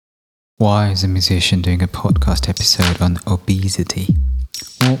Why is a musician doing a podcast episode on obesity?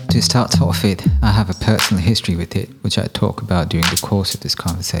 Well, to start off with, I have a personal history with it, which I talk about during the course of this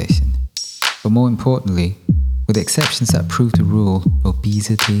conversation. But more importantly, with the exceptions that prove the rule,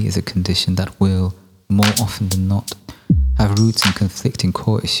 obesity is a condition that will, more often than not, have roots in conflicting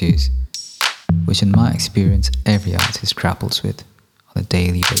core issues, which in my experience every artist grapples with on a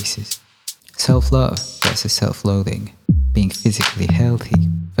daily basis. Self-love versus self-loathing, being physically healthy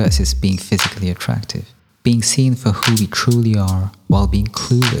versus being physically attractive, being seen for who we truly are while being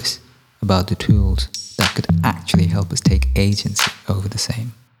clueless about the tools that could actually help us take agency over the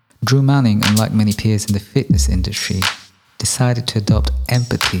same. Drew Manning, unlike many peers in the fitness industry, decided to adopt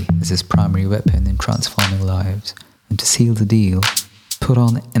empathy as his primary weapon in transforming lives, and to seal the deal, put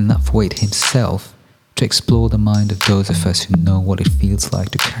on enough weight himself to explore the mind of those of us who know what it feels like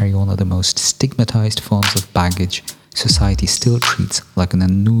to carry one of the most stigmatized forms of baggage society still treats like an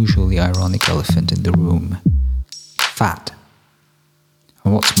unusually ironic elephant in the room: fat.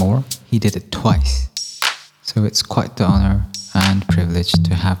 And what's more, he did it twice. So it's quite the honor and privilege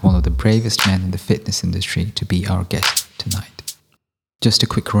to have one of the bravest men in the fitness industry to be our guest tonight. Just a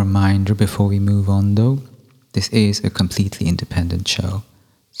quick reminder before we move on though, this is a completely independent show.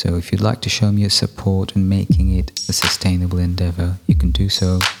 So if you'd like to show me your support in making it a sustainable endeavor, you can do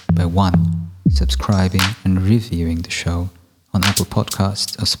so by 1. Subscribing and reviewing the show on Apple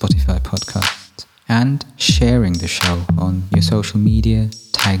Podcasts or Spotify Podcasts, and sharing the show on your social media,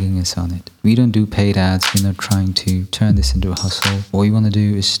 tagging us on it. We don't do paid ads, we're not trying to turn this into a hustle. What we want to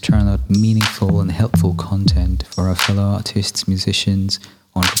do is turn out meaningful and helpful content for our fellow artists, musicians,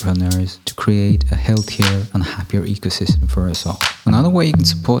 entrepreneurs, to create a healthier and happier ecosystem for us all. Another way you can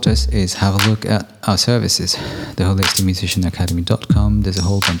support us is have a look at our services. The holisticmusicianacademy.com. There's a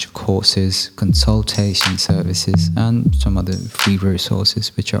whole bunch of courses, consultation services, and some other free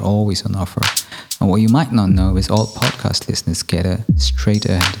resources which are always on offer. And what you might not know is all podcast listeners get a straight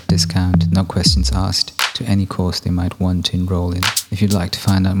ahead discount, no questions asked, to any course they might want to enroll in. If you'd like to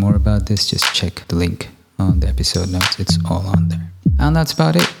find out more about this, just check the link on the episode notes. It's all on there. And that's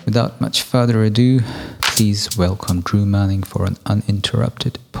about it. Without much further ado, please welcome Drew Manning for an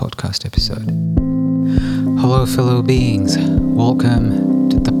uninterrupted podcast episode. Hello fellow beings, welcome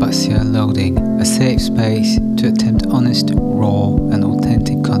to Tapasya Loading, a safe space to attempt honest, raw and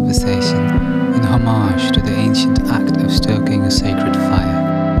authentic conversation in homage to the ancient act of stoking a sacred fire.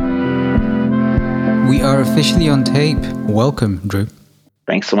 We are officially on tape. Welcome, Drew.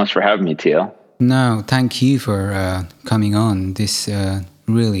 Thanks so much for having me, TL. No, thank you for coming on. This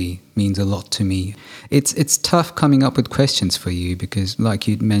really means a lot to me. It's tough coming up with questions for you because, like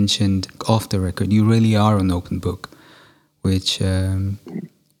you mentioned off the record, you really are an open book, which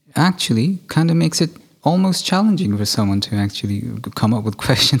actually kind of makes it almost challenging for someone to actually come up with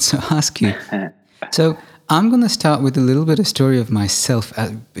questions to ask you. So I'm going to start with a little bit of story of myself,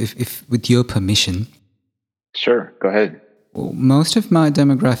 if with your permission. Sure, go ahead. Well, most of my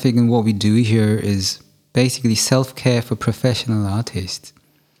demographic and what we do here is basically self-care for professional artists.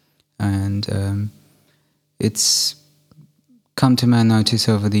 And it's come to my notice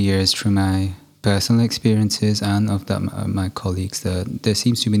over the years through my personal experiences and of my colleagues that there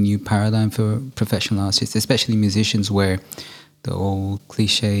seems to be a new paradigm for professional artists, especially musicians, where the old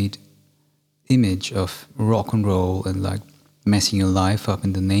cliched image of rock and roll and like messing your life up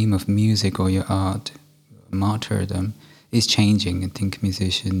in the name of music or your art, martyrdom, is changing. I think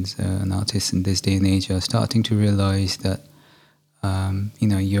musicians and artists in this day and age are starting to realize that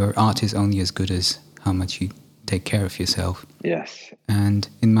your art is only as good as how much you take care of yourself. Yes. And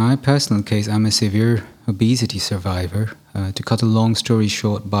in my personal case, I'm a severe obesity survivor. To cut a long story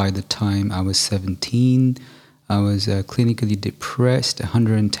short, by the time I was 17, I was clinically depressed,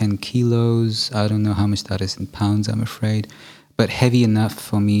 110 kilos. I don't know how much that is in pounds, I'm afraid, but heavy enough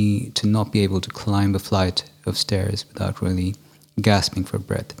for me to not be able to climb a flight of stairs without really gasping for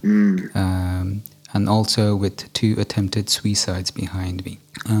breath. And also with 2 attempted suicides behind me.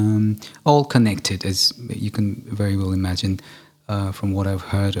 All connected, as you can very well imagine from what I've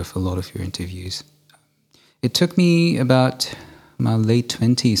heard of a lot of your interviews. It took me about my late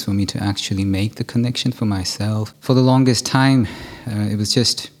 20s for me to actually make the connection for myself. For the longest time, it was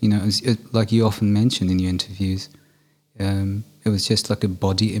just, like you often mention in your interviews, it was just like a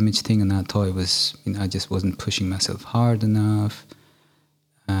body image thing, and I thought it was, I just wasn't pushing myself hard enough,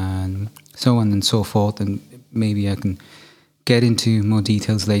 and so on and so forth. And maybe I can get into more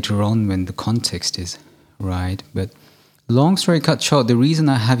details later on when the context is right. But long story cut short, the reason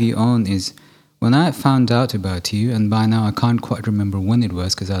I have you on is when I found out about you, and by now I can't quite remember when it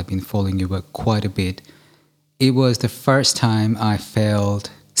was because I've been following your work quite a bit, it was the first time I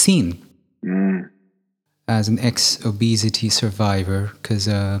felt seen. as an ex-obesity survivor. Because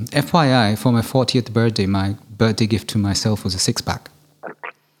FYI, for my 40th birthday, my birthday gift to myself was a six-pack.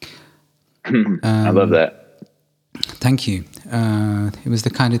 I love that. Thank you. It was the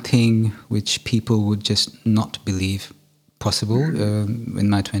kind of thing which people would just not believe possible in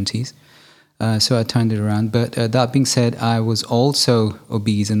my 20s. So I turned it around. But that being said, I was also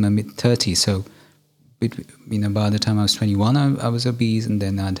obese in my mid-30s. So, by the time I was 21, I was obese, and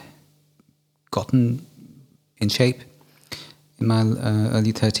then I'd gotten in shape in my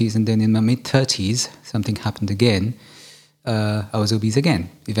early 30s. And then in my mid-30s, something happened again. I was obese again.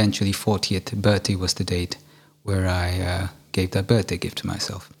 Eventually, 40th birthday was the date where I gave that birthday gift to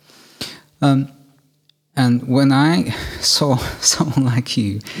myself. And when I saw someone like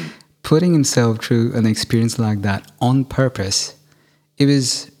you putting himself through an experience like that on purpose, it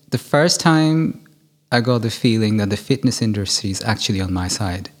was the first time I got the feeling that the fitness industry is actually on my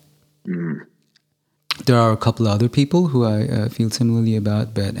side. There are a couple other people who I feel similarly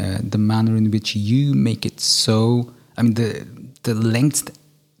about, but the manner in which you make it so, the length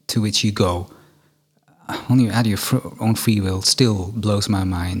to which you go, only at your own free will, still blows my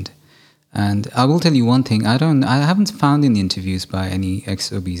mind. And I will tell you one thing: I haven't found any interviews by any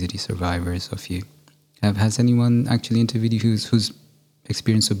ex-obesity survivors of you. Has anyone actually interviewed you who's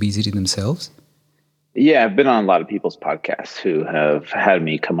experienced obesity themselves? Yeah, I've been on a lot of people's podcasts who have had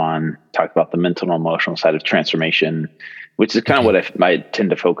me come on, talk about the mental and emotional side of transformation, which is kind of what I might tend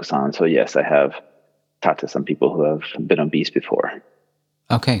to focus on. So yes, I have talked to some people who have been obese before.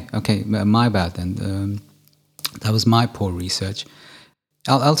 Okay, my bad then. That was my poor research.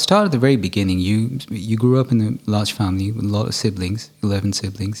 I'll start at the very beginning. You grew up in a large family with a lot of siblings, 11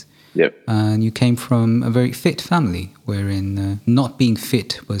 siblings. Yep. And you came from a very fit family, wherein not being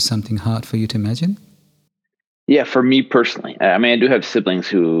fit was something hard for you to imagine? Yeah, for me personally, I do have siblings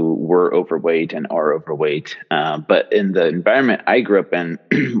who were overweight and are overweight. But in the environment I grew up in,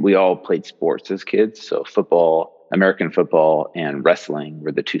 we all played sports as kids. So football, American football, and wrestling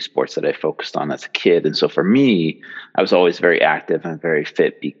were the two sports that I focused on as a kid. And so for me, I was always very active and very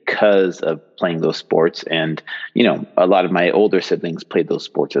fit because of playing those sports. And, a lot of my older siblings played those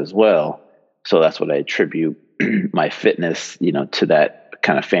sports as well. So that's what I attribute my fitness, to that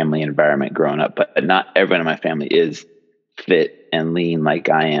kind of family environment growing up. But not everyone in my family is fit and lean like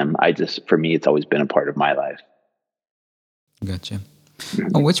I am. For me, it's always been a part of my life. Gotcha.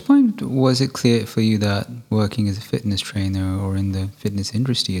 At which point was it clear for you that working as a fitness trainer or in the fitness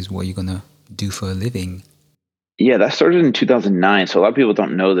industry is what you're going to do for a living? Yeah, that started in 2009. So a lot of people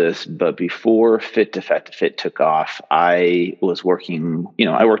don't know this, but before Fit to Fat to Fit took off, I was working,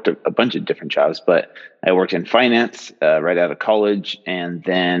 I worked a bunch of different jobs, but I worked in finance right out of college. And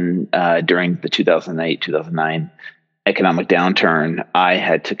then during the 2008, 2009 economic downturn, I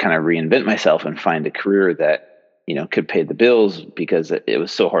had to kind of reinvent myself and find a career that, could pay the bills because it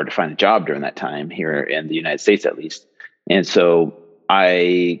was so hard to find a job during that time here in the United States, at least. And so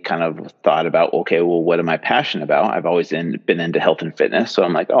I kind of thought about, okay, well, what am I passionate about? I've always been into health and fitness. So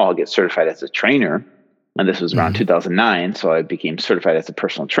I'm like, I'll get certified as a trainer. And this was around 2009. So I became certified as a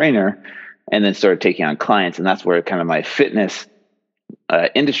personal trainer and then started taking on clients. And that's where kind of my fitness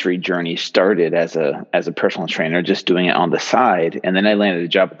industry journey started as a personal trainer, just doing it on the side. And then I landed a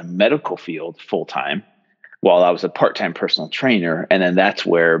job in the medical field full time while I was a part-time personal trainer. And then that's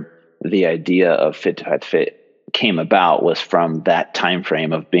where the idea of Fit to Fat Fit came about, was from that time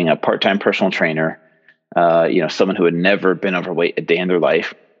frame of being a part-time personal trainer, someone who had never been overweight a day in their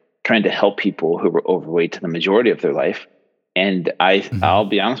life, trying to help people who were overweight to the majority of their life. And I'll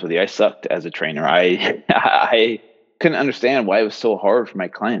be honest with you, I sucked as a trainer. I couldn't understand why it was so hard for my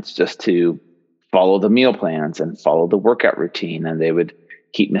clients just to follow the meal plans and follow the workout routine. And they would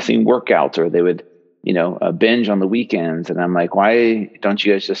keep missing workouts, or they would, binge on the weekends. And I'm like, why don't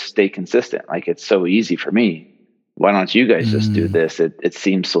you guys just stay consistent? Like, it's so easy for me. Why don't you guys just do this? It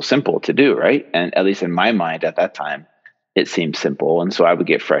seems so simple to do, right? And at least in my mind at that time, it seemed simple. And so I would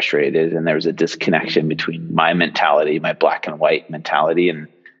get frustrated, and there was a disconnection between my mentality, my black and white mentality,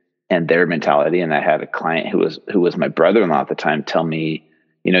 and their mentality. And I had a client who was my brother-in-law at the time tell me,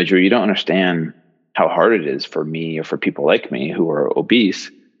 Drew, you don't understand how hard it is for me, or for people like me who are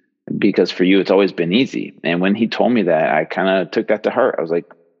obese, because for you, it's always been easy. And when he told me that, I kind of took that to heart. I was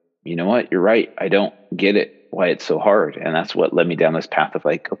like, you know what? You're right. I don't get it, why it's so hard. And that's what led me down this path of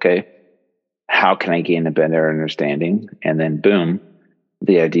like, okay, how can I gain a better understanding? And then boom,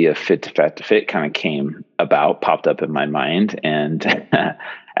 the idea of Fit to Fat to Fit kind of popped up in my mind. And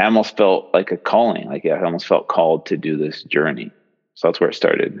I almost felt like a calling, like I almost felt called to do this journey. So that's where it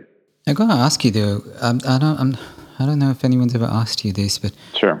started. I gotta ask you though, I don't know if anyone's ever asked you this, but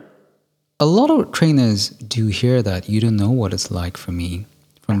sure. a lot of trainers do hear that you don't know what it's like for me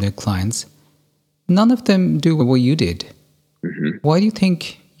from their clients. None of them do what you did. Mm-hmm. Why do you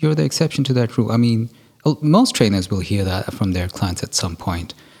think you're the exception to that rule? I mean, most trainers will hear that from their clients at some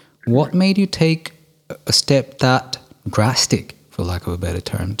point. What made you take a step that drastic, for lack of a better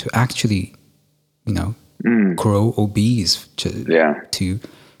term, to actually, grow obese, to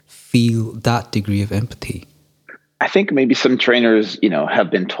feel that degree of empathy? I think maybe some trainers,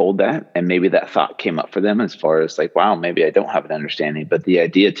 have been told that, and maybe that thought came up for them as far as like, wow, maybe I don't have an understanding. But the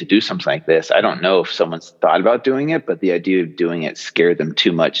idea to do something like this, I don't know if someone's thought about doing it, but the idea of doing it scared them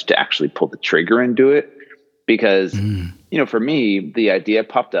too much to actually pull the trigger and do it. Because, for me, the idea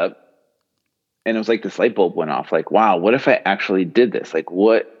popped up and it was like this light bulb went off. Like, wow, what if I actually did this? Like,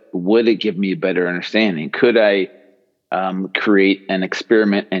 what would it give me a better understanding? Could I create an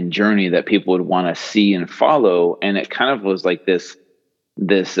experiment and journey that people would want to see and follow? And it kind of was like this,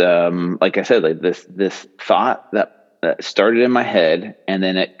 like I said, like this thought that started in my head, and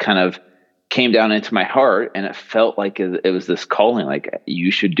then it kind of came down into my heart, and it felt like it was this calling, like,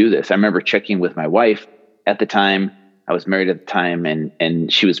 you should do this. I remember checking with my wife at the time. I was married at the time,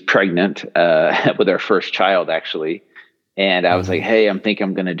 and she was pregnant with our first child, actually. And I was like, hey, I'm thinking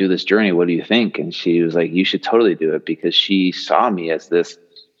I'm going to do this journey. What do you think? And she was like, you should totally do it, because she saw me as this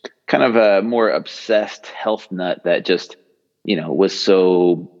kind of a more obsessed health nut that just, was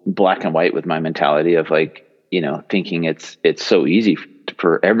so black and white with my mentality of like, thinking it's so easy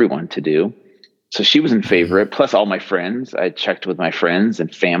for everyone to do. So she was in favor of it. Plus all my friends, I checked with my friends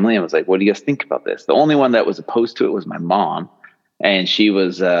and family and was like, what do you guys think about this? The only one that was opposed to it was my mom. And she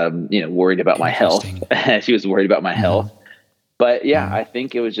was, worried about my health. She was worried about my health. But yeah, I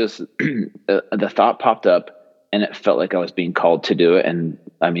think it was just the thought popped up, and it felt like I was being called to do it. And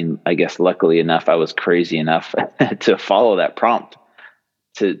I mean, I guess luckily enough, I was crazy enough to follow that prompt,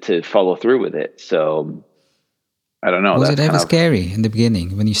 to follow through with it. So I don't know. Was it ever scary in the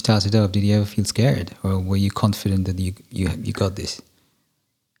beginning when you started off? Did you ever feel scared, or were you confident that you got this?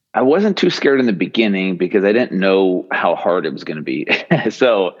 I wasn't too scared in the beginning because I didn't know how hard it was going to be.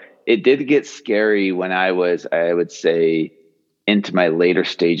 So it did get scary when I would say, into my later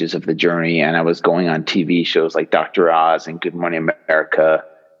stages of the journey, and I was going on TV shows like Dr. Oz and Good Morning America,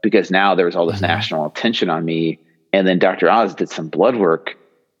 because now there was all this national attention on me. And then Dr. Oz did some blood work,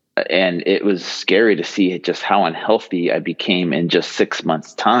 and it was scary to see just how unhealthy I became in just 6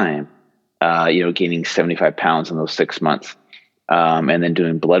 months' time, gaining 75 pounds in those 6 months. And then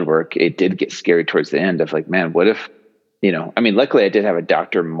doing blood work, it did get scary towards the end of like, man, what if, luckily I did have a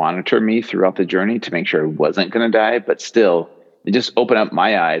doctor monitor me throughout the journey to make sure I wasn't going to die, but still, it just opened up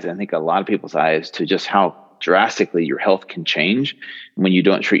my eyes, and I think a lot of people's eyes, to just how drastically your health can change when you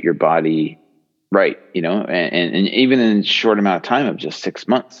don't treat your body right, and even in a short amount of time of just 6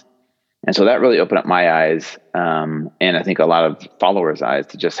 months. And so that really opened up my eyes, and I think a lot of followers' eyes,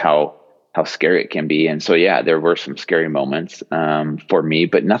 to just how scary it can be. And so, yeah, there were some scary moments for me,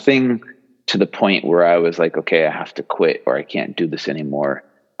 but nothing to the point where I was like, okay, I have to quit or I can't do this anymore.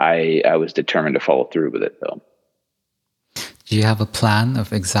 I was determined to follow through with it, though. Do you have a plan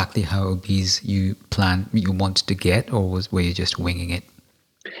of exactly how obese you wanted to get, or were you just winging it?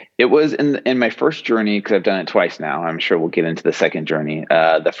 It was in my first journey, because I've done it twice now. I'm sure we'll get into the second journey.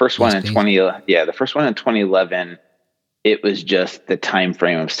 The first one in 2011, it was just the time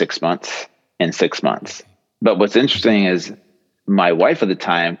frame of 6 months and 6 months. But what's interesting is my wife at the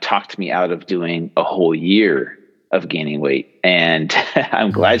time talked me out of doing a whole year of gaining weight, and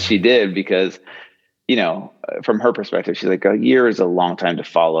I'm glad she did, because from her perspective, she's like, a year is a long time to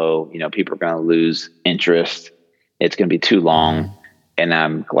follow. People are going to lose interest. It's going to be too long. And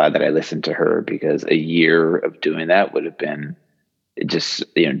I'm glad that I listened to her, because a year of doing that would have been just,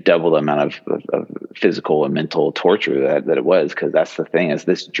 double the amount of physical and mental torture that it was. Because that's the thing, is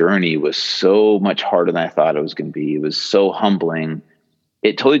this journey was so much harder than I thought it was going to be. It was so humbling.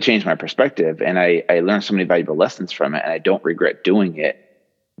 It totally changed my perspective. And I learned so many valuable lessons from it. And I don't regret doing it.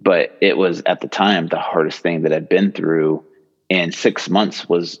 But it was, at the time, the hardest thing that I'd been through, and 6 months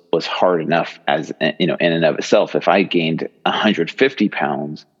was hard enough as, in and of itself. If I gained 150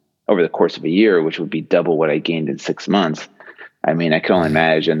 pounds over the course of a year, which would be double what I gained in 6 months, I mean, I can only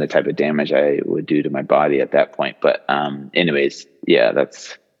imagine the type of damage I would do to my body at that point. But anyways,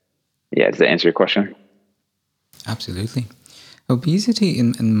 does that answer your question? Absolutely. Obesity,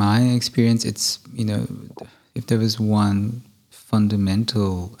 in my experience, it's, if there was one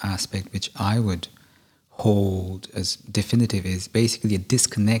fundamental aspect which I would hold as definitive, is basically a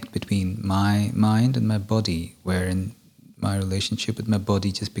disconnect between my mind and my body, wherein my relationship with my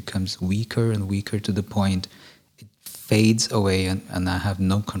body just becomes weaker and weaker, to the point it fades away and I have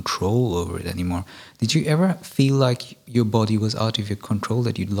no control over it anymore. Did you ever feel like your body was out of your control,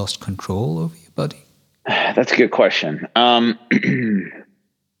 that you'd lost control over your body? That's a good question.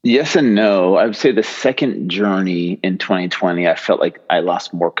 Yes and no. I would say the second journey in 2020, I felt like I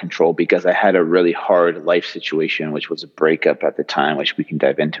lost more control because I had a really hard life situation, which was a breakup at the time, which we can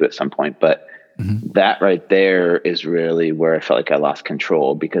dive into at some point. But that right there is really where I felt like I lost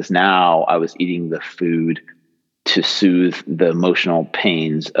control, because now I was eating the food to soothe the emotional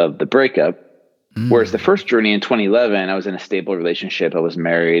pains of the breakup. Whereas the first journey in 2011, I was in a stable relationship. I was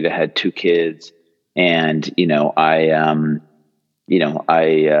married. I had 2 kids. And,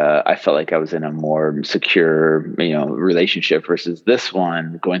 I felt like I was in a more secure, relationship, versus this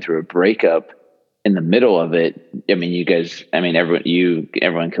one going through a breakup in the middle of it. I mean, you guys,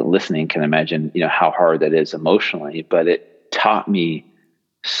 everyone listening can imagine, how hard that is emotionally, but it taught me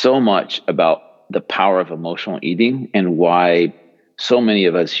so much about the power of emotional eating and why so many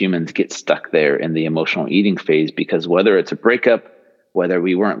of us humans get stuck there in the emotional eating phase, because whether it's a breakup, whether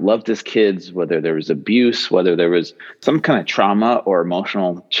we weren't loved as kids, whether there was abuse, whether there was some kind of trauma or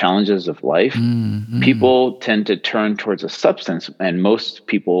emotional challenges of life, people tend to turn towards a substance. And most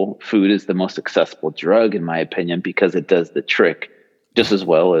people, food is the most accessible drug, in my opinion, because it does the trick just as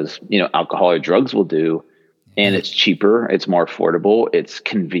well as, alcohol or drugs will do. And it's cheaper, it's more affordable, it's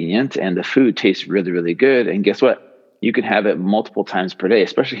convenient, and the food tastes really, really good. And guess what? You can have it multiple times per day,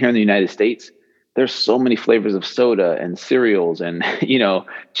 especially here in the United States. There's so many flavors of soda and cereals and,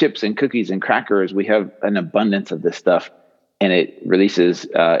 chips and cookies and crackers. We have an abundance of this stuff, and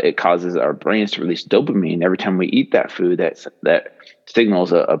it causes our brains to release dopamine every time we eat that food. That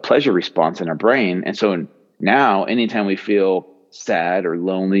signals a pleasure response in our brain. And so now anytime we feel sad or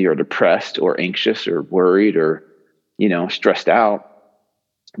lonely or depressed or anxious or worried or, stressed out,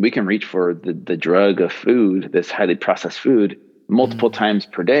 we can reach for the drug of food, this highly processed food, multiple times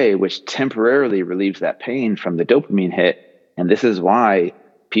per day, which temporarily relieves that pain from the dopamine hit. And this is why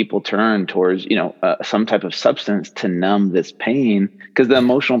people turn towards, some type of substance to numb this pain, because the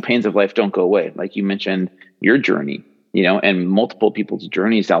emotional pains of life don't go away. Like you mentioned, your journey, and multiple people's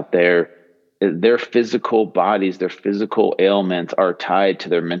journeys out there, their physical bodies, their physical ailments are tied to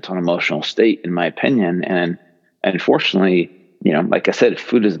their mental and emotional state, in my opinion. And unfortunately, like I said,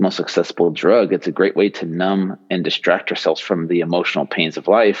 food is the most accessible drug. It's a great way to numb and distract ourselves from the emotional pains of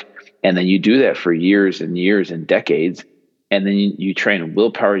life. And then you do that for years and years and decades. And then you try and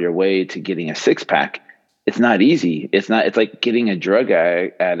willpower your way to getting a 6-pack. It's not easy. It's like getting a drug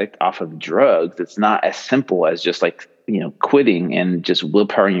addict off of drugs. It's not as simple as just like, quitting and just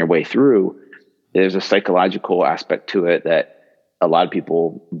willpowering your way through. There's a psychological aspect to it that a lot of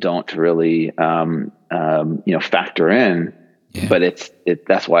people don't really, factor in. Yeah. But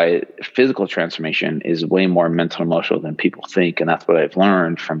that's why physical transformation is way more mental and emotional than people think. And that's what I've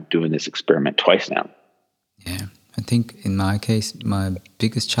learned from doing this experiment twice now. Yeah. I think in my case, my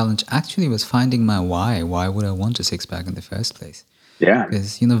biggest challenge actually was finding my why. Why would I want a 6-pack in the first place? Yeah.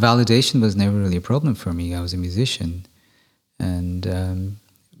 Because, validation was never really a problem for me. I was a musician, and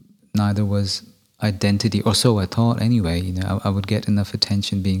neither was identity, or so I thought anyway. I would get enough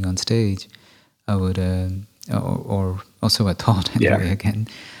attention being on stage. I would... or also I thought anyway, again.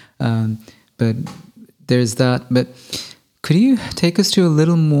 But there's that. But could you take us to a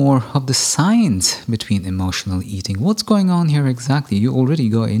little more of the science between emotional eating? What's going on here exactly? You already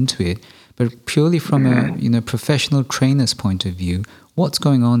got into it, but purely from a professional trainer's point of view, what's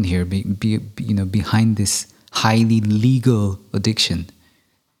going on here behind this highly legal addiction?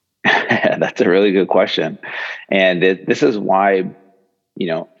 That's a really good question. And this is why,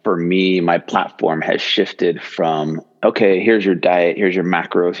 for me, my platform has shifted from, okay, here's your diet, here's your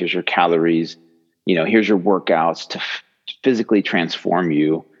macros, here's your calories, here's your workouts to physically transform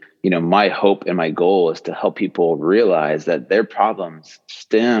you. My hope and my goal is to help people realize that their problems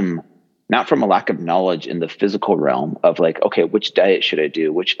stem not from a lack of knowledge in the physical realm of like, okay, which diet should I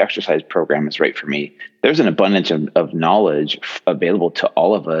do? Which exercise program is right for me? There's an abundance of knowledge available to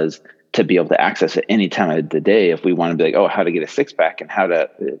all of us to be able to access at any time of the day if we want to be like, oh, how to get a 6-pack and how to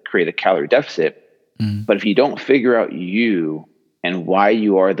create a calorie deficit. But if you don't figure out you and why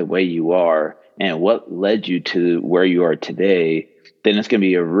you are the way you are and what led you to where you are today, then it's going to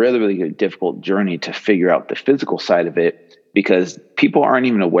be a really, really difficult journey to figure out the physical side of it, because people aren't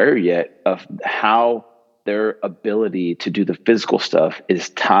even aware yet of how their ability to do the physical stuff is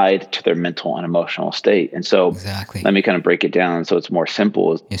tied to their mental and emotional state. And so Let me kind of break it down so it's more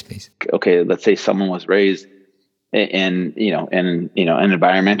simple. Yes, please. Okay, let's say someone was raised in an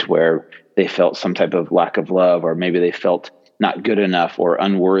environment where they felt some type of lack of love, or maybe they felt not good enough or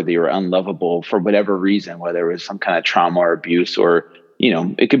unworthy or unlovable for whatever reason, whether it was some kind of trauma or abuse, or,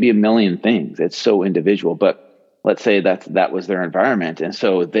 it could be a million things. It's so individual, but let's say that was their environment. And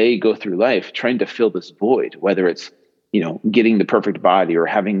so they go through life trying to fill this void, whether it's, getting the perfect body or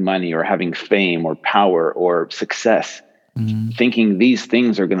having money or having fame or power or success, thinking these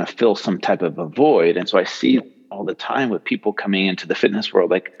things are going to fill some type of a void. And so I see all the time with people coming into the fitness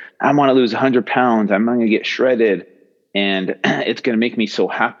world, like, I want to lose 100 pounds. I'm going to get shredded. And it's going to make me so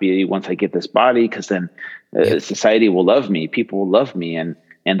happy once I get this body, because then society will love me. People will love me and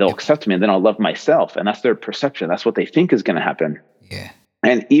they'll accept me, and then I'll love myself. And that's their perception. That's what they think is going to happen. Yeah.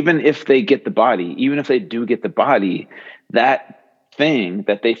 And even if they get the body, even if they do get the body, that thing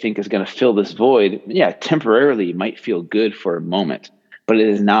that they think is going to fill this void, temporarily might feel good for a moment, but it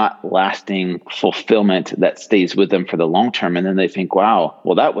is not lasting fulfillment that stays with them for the long term. And then they think, wow,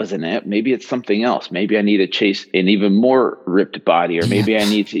 well, that wasn't it. Maybe it's something else. Maybe I need to chase an even more ripped body, or maybe I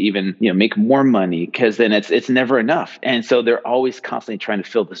need to even, make more money, because then it's never enough. And so they're always constantly trying to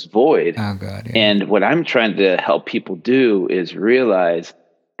fill this void. Oh God, yeah. And what I'm trying to help people do is realize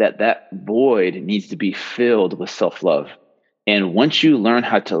that void needs to be filled with self-love. And once you learn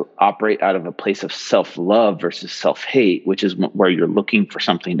how to operate out of a place of self-love versus self-hate, which is where you're looking for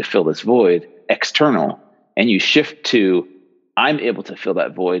something to fill this void, external, and you shift to, I'm able to fill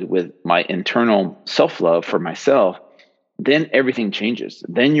that void with my internal self-love for myself, then everything changes.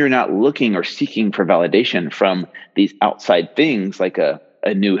 Then you're not looking or seeking for validation from these outside things, like a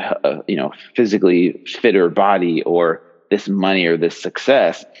new, physically fitter body, or this money, or this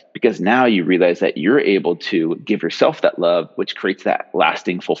success, because now you realize that you're able to give yourself that love, which creates that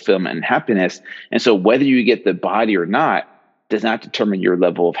lasting fulfillment and happiness. And so whether you get the body or not does not determine your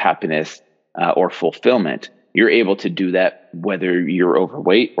level of happiness or fulfillment. You're able to do that whether you're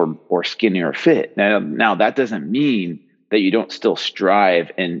overweight or skinny or fit. Now that doesn't mean that you don't still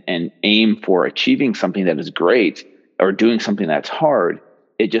strive and aim for achieving something that is great or doing something that's hard.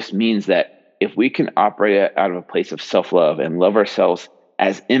 It just means that if we can operate out of a place of self-love and love ourselves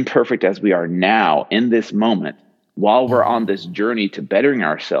as imperfect as we are now in this moment, while we're on this journey to bettering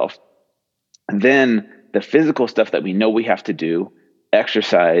ourselves, then the physical stuff that we know we have to do,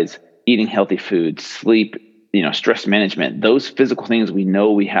 exercise, eating healthy food, sleep, stress management, those physical things we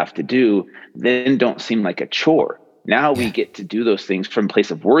know we have to do, then don't seem like a chore. Now we get to do those things from a place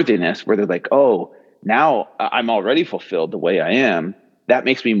of worthiness, where they're like, oh, now I'm already fulfilled the way I am. That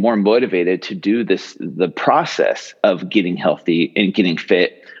makes me more motivated to do the process of getting healthy and getting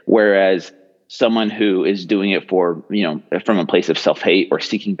fit. Whereas someone who is doing it for, from a place of self-hate or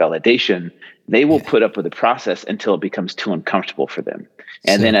seeking validation, they will put up with the process until it becomes too uncomfortable for them.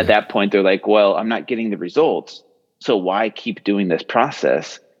 And then at that point, they're like, well, I'm not getting the results, so why keep doing this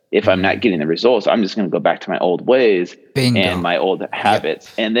process? If I'm not getting the results, I'm just going to go back to my old ways and my old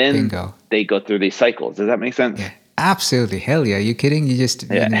habits. And then they go through these cycles. Does that make sense? Yeah. Absolutely. Hell yeah. Are you kidding? You just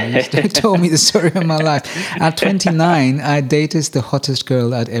told me the story of my life. At 29, I dated the hottest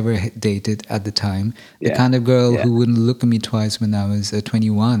girl I'd ever dated at the time. The kind of girl who wouldn't look at me twice when I was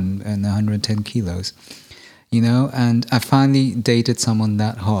 21 and 110 kilos. And I finally dated someone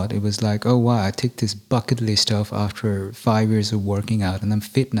that hot. It was like, oh wow, I ticked this bucket list off after 5 years of working out, and I'm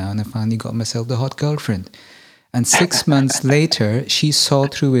fit now, and I finally got myself the hot girlfriend. And 6 months later, she saw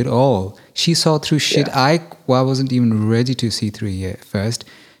through it all. She saw through shit I wasn't even ready to see through yet first.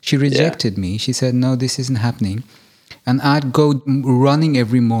 She rejected me. She said, no, this isn't happening. And I'd go running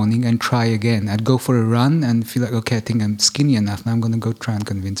every morning and try again. I'd go for a run and feel like, okay, I think I'm skinny enough. Now I'm going to go try and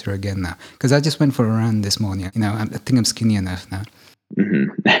convince her again now. Because I just went for a run this morning. I think I'm skinny enough now.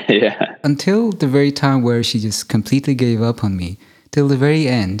 Mm-hmm. Until the very time where she just completely gave up on me. Till the very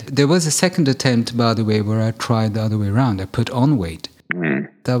end. There was a second attempt, by the way, where I tried the other way around. I put on weight.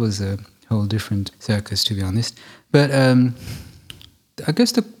 That was a whole different circus, to be honest. But I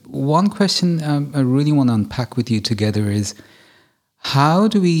guess the one question I really want to unpack with you together is, how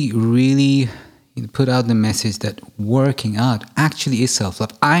do we really put out the message that working out actually is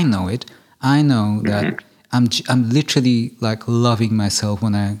self-love? I know it. I know that I'm literally like loving myself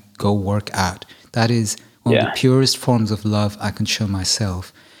when I go work out. That is one of the purest forms of love I can show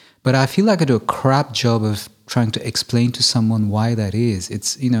myself. But I feel like I do a crap job of trying to explain to someone why that is.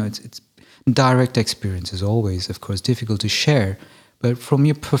 It's direct experience is always, of course, difficult to share. But from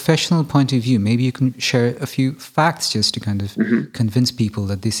your professional point of view, maybe you can share a few facts just to kind of convince people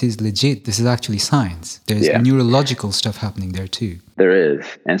that this is legit. This is actually science. There's neurological stuff happening there too. There is.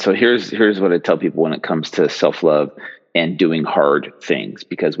 And so here's what I tell people when it comes to self-love and doing hard things,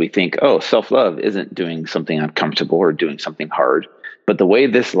 because we think, oh, self-love isn't doing something uncomfortable or doing something hard. But the way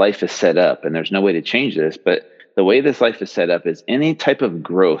this life is set up, and there's no way to change this, but the way this life is set up is any type of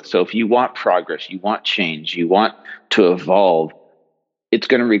growth. So if you want progress, you want change, you want to evolve, it's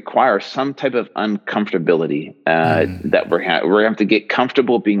going to require some type of uncomfortability that we're going to have to get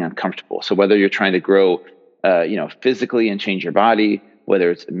comfortable being uncomfortable. So whether you're trying to grow, physically and change your body, whether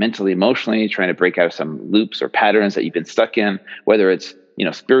it's mentally, emotionally, trying to break out of some loops or patterns that you've been stuck in, whether it's,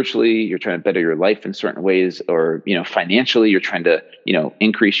 spiritually, you're trying to better your life in certain ways, or, financially, you're trying to,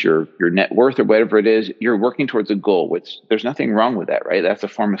 increase your net worth or whatever it is, you're working towards a goal, which there's nothing wrong with that, right? That's a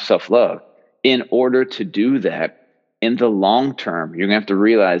form of self-love. In order to do that, in the long term, you're going to have to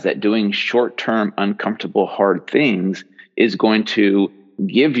realize that doing short-term, uncomfortable, hard things is going to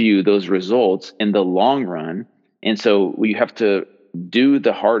give you those results in the long run. And so you have to do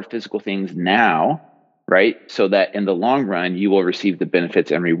the hard physical things now, right? So that in the long run, you will receive the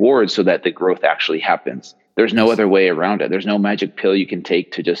benefits and rewards so that the growth actually happens. There's no other way around it. There's no magic pill you can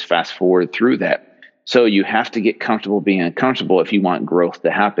take to just fast forward through that. So you have to get comfortable being uncomfortable if you want growth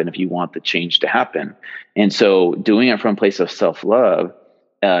to happen, if you want the change to happen. And so doing it from a place of self-love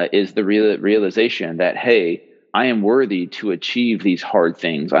is the realization that, hey, I am worthy to achieve these hard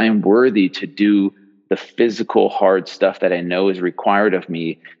things. I am worthy to do the physical hard stuff that I know is required of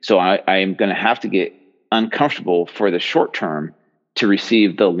me. So I am going to have to get uncomfortable for the short term to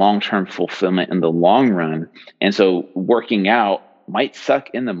receive the long-term fulfillment in the long run. And so working out might suck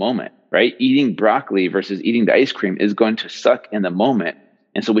in the moment, right? Eating broccoli versus eating the ice cream is going to suck in the moment.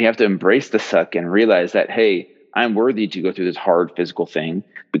 And so we have to embrace the suck and realize that, hey, I'm worthy to go through this hard physical thing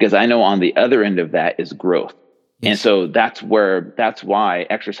because I know on the other end of that is growth. Yes. And so that's why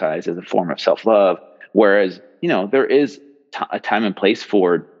exercise is a form of self-love. Whereas, there is a time and place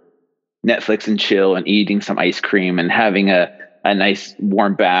for Netflix and chill and eating some ice cream and having a nice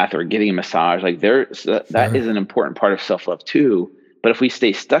warm bath or getting a massage. Like that is an important part of self-love too. But if we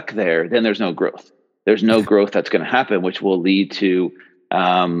stay stuck there, then there's no growth. There's no growth that's going to happen, which will lead to,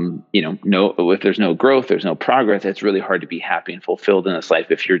 if there's no growth, there's no progress. It's really hard to be happy and fulfilled in this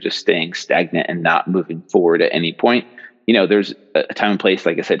life if you're just staying stagnant and not moving forward at any point. There's a time and place,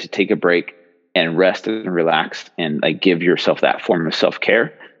 like I said, to take a break and rest and relax and like give yourself that form of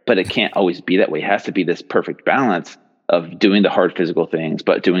self-care. But it can't always be that way. It has to be this perfect balance of doing the hard physical things,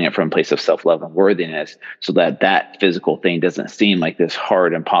 but doing it from a place of self-love and worthiness so that physical thing doesn't seem like this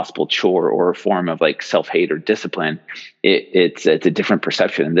hard, impossible chore or a form of like self-hate or discipline. It's a different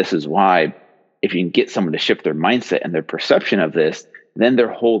perception. And this is why if you can get someone to shift their mindset and their perception of this, then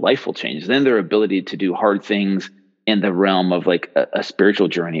their whole life will change. Then their ability to do hard things in the realm of like a spiritual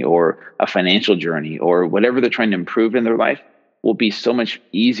journey or a financial journey or whatever they're trying to improve in their life will be so much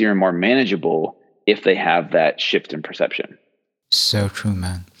easier and more manageable if they have that shift in perception. So true,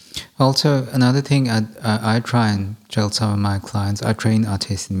 man. Also, another thing I try and tell some of my clients, I train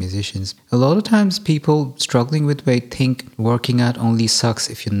artists and musicians. A lot of times people struggling with weight think working out only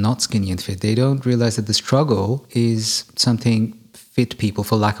sucks if you're not skinny and fit. They don't realize that the struggle is something fit people,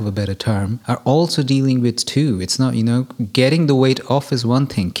 for lack of a better term, are also dealing with too. It's not, getting the weight off is one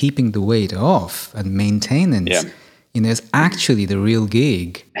thing, keeping the weight off and maintenance is actually the real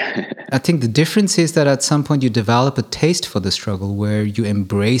gig. I think the difference is that at some point you develop a taste for the struggle where you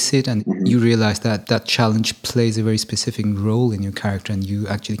embrace it and you realize that that challenge plays a very specific role in your character and you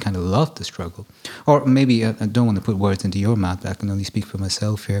actually kind of love the struggle. Or maybe, I don't want to put words into your mouth, but I can only speak for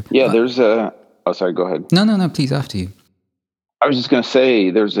myself here. Yeah, there's a... Oh, sorry, go ahead. No, please, after you. I was just going to say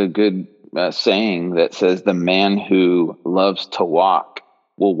there's a good saying that says the man who loves to walk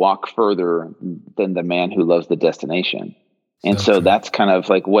will walk further than the man who loves the destination. And so that's kind of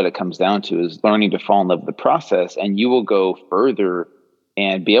like what it comes down to is learning to fall in love with the process, and you will go further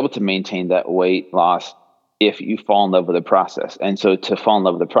and be able to maintain that weight loss if you fall in love with the process. And so to fall in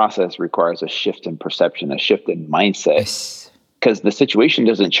love with the process requires a shift in perception, a shift in mindset, because the situation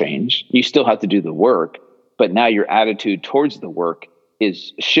doesn't change. You still have to do the work, but now your attitude towards the work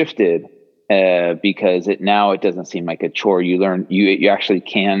is shifted because it doesn't seem like a chore. You learn, you actually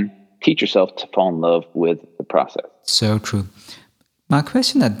can teach yourself to fall in love with the process. So true. My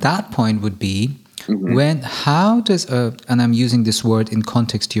question at that point would be, how does, and I'm using this word in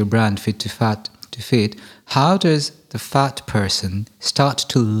context to your brand, Fit to Fat to Fit, how does the fat person start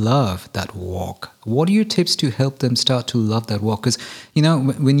to love that walk? What are your tips to help them start to love that walk? Because,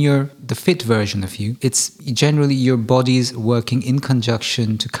 when you're the fit version of you, it's generally your body's working in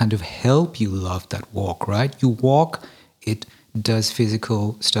conjunction to kind of help you love that walk, right? You walk, it does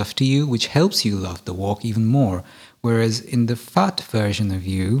physical stuff to you, which helps you love the walk even more. Whereas in the fat version of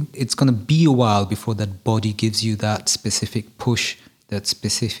you, it's going to be a while before that body gives you that specific push, that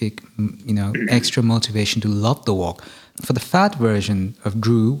specific, extra motivation to love the walk. For the fat version of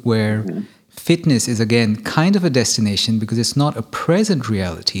Drew, where fitness is, again, kind of a destination because it's not a present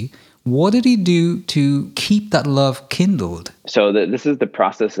reality. What did he do to keep that love kindled? So this is the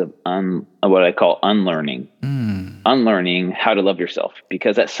process of what I call unlearning. Unlearning how to love yourself.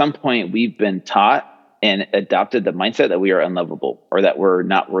 Because at some point we've been taught and adopted the mindset that we are unlovable, or that we're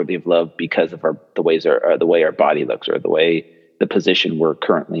not worthy of love because of the way our body looks, or the position we're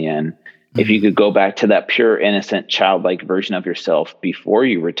currently in. If you could go back to that pure, innocent, childlike version of yourself before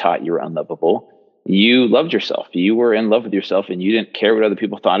you were taught you were unlovable, you loved yourself. You were in love with yourself, and you didn't care what other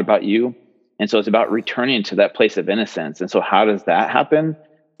people thought about you. And so it's about returning to that place of innocence. And so how does that happen?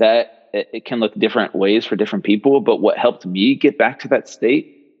 That it can look different ways for different people. But what helped me get back to that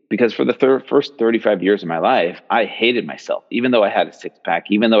state, because for the first 35 years of my life, I hated myself, even though I had a six pack,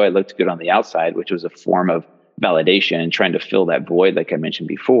 even though I looked good on the outside, which was a form of validation, trying to fill that void, like I mentioned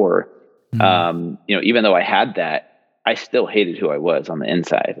before. Even though I had that, I still hated who I was on the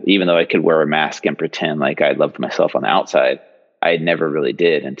inside. Even though I could wear a mask and pretend like I loved myself on the outside, I never really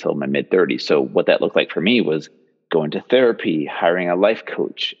did until my mid-30s. So what that looked like for me was going to therapy, hiring a life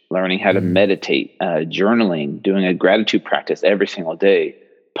coach, learning how to meditate, journaling, doing a gratitude practice every single day,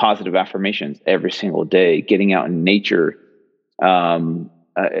 positive affirmations every single day, getting out in nature,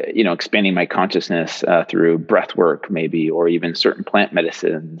 expanding my consciousness through breath work, maybe, or even certain plant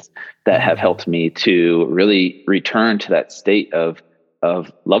medicines that have helped me to really return to that state of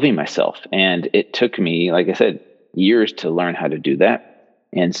loving myself. And it took me, like I said, years to learn how to do that.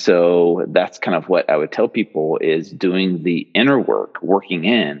 And so that's kind of what I would tell people, is doing the inner work, working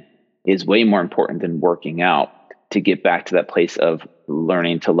in, is way more important than working out to get back to that place of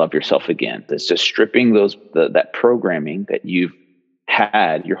learning to love yourself again. It's just stripping that programming that you've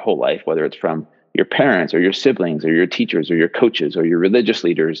had your whole life, whether it's from your parents or your siblings or your teachers or your coaches or your religious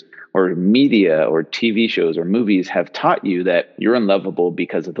leaders or media or TV shows or movies have taught you that you're unlovable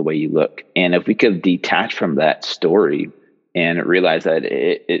because of the way you look. And if we could detach from that story and realize that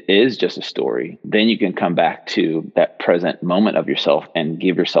it is just a story, then you can come back to that present moment of yourself and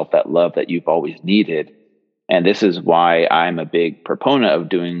give yourself that love that you've always needed. And this is why I'm a big proponent of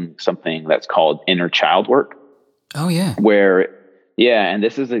doing something that's called inner child work. Oh, yeah. And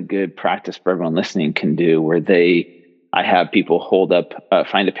this is a good practice for everyone listening can do, where I have people hold up,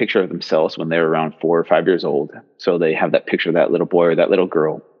 find a picture of themselves when they're around 4 or 5 years old. So they have that picture of that little boy or that little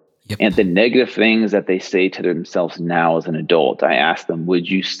girl. Yep. And the negative things that they say to themselves now as an adult, I ask them, would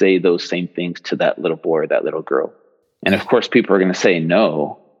you say those same things to that little boy or that little girl? And of course, people are going to say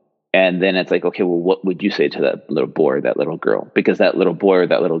no. And then it's like, okay, well, what would you say to that little boy or that little girl? Because that little boy or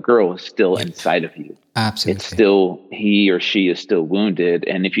that little girl is still inside of you. Absolutely. It's still, he or she is still wounded.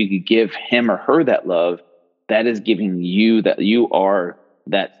 And if you could give him or her that love, that is giving you that you are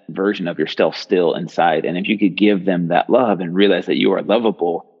that version of yourself still inside. And if you could give them that love and realize that you are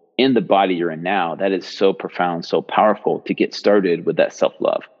lovable in the body you're in now, that is so profound, so powerful to get started with that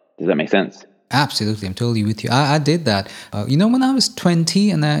self-love. Does that make sense? Absolutely. I'm totally with you. I did that. When I was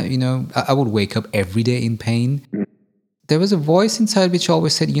 20 and I would wake up every day in pain, there was a voice inside which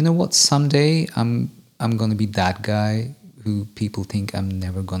always said, you know what, someday I'm going to be that guy who people think I'm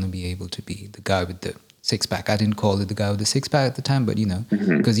never going to be able to be, the guy with the six-pack. I didn't call it the guy with the six-pack at the time, but,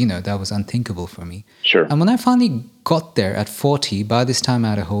 because, that was unthinkable for me. Sure. And when I finally got there at 40, by this time I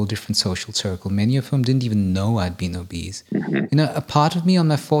had a whole different social circle, many of whom didn't even know I'd been obese. A part of me on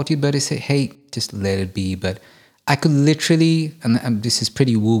my 40th birthday said, hey, just let it be. But I could literally, and this is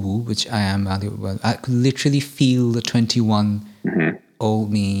pretty woo-woo, which I am, I could literally feel the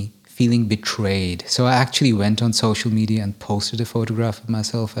 21-old me feeling betrayed. So I actually went on social media and posted a photograph of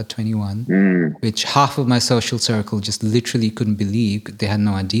myself at 21, which half of my social circle just literally couldn't believe. They had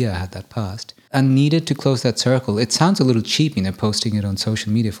no idea I had that past. I needed to close that circle. It sounds a little cheap, posting it on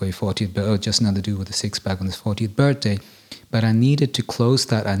social media for your 40th birthday, just another dude with a six-pack on his 40th birthday. But I needed to close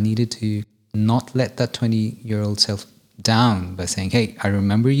that. I needed to not let that 20-year-old self down by saying, hey, I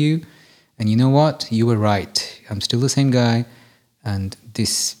remember you. And you know what? You were right. I'm still the same guy. And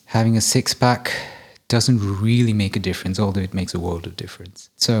this having a six-pack doesn't really make a difference, although it makes a world of difference.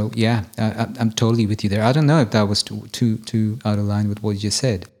 So, yeah, I'm totally with you there. I don't know if that was too out of line with what you just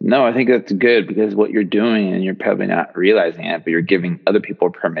said. No, I think that's good, because what you're doing, and you're probably not realizing it, but you're giving other people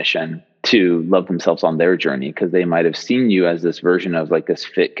permission to love themselves on their journey, because they might have seen you as this version of like this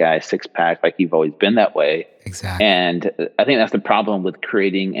fit guy, six-pack, like you've always been that way. Exactly. And I think that's the problem with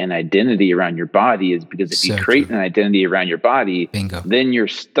creating an identity around your body, is because if you create an identity around your body, Bingo. Then you're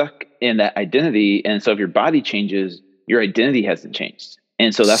stuck in that identity. And so if your body changes, your identity hasn't changed.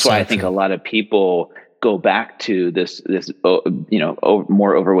 And so that's why I think a lot of people go back to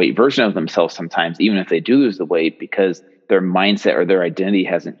more overweight version of themselves sometimes, even if they do lose the weight, because their mindset or their identity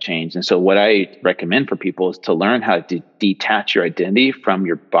hasn't changed. And so what I recommend for people is to learn how to detach your identity from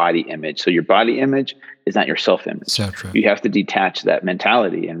your body image. So your body image is not your self-image. So true. You have to detach that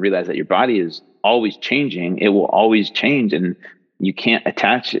mentality and realize that your body is always changing. It will always change, and you can't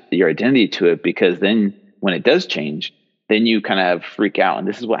attach your identity to it, because then when it does change, then you kind of freak out. And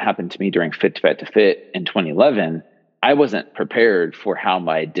this is what happened to me during Fit to Fat to Fit in 2011. I wasn't prepared for how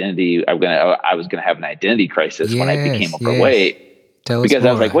my identity, I was gonna have an identity crisis when I became overweight. Because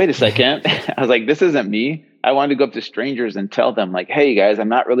I was like, wait a second. I was like, this isn't me. I wanted to go up to strangers and tell them like, hey guys, I'm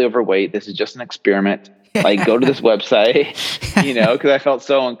not really overweight. This is just an experiment. Like, go to this website, because I felt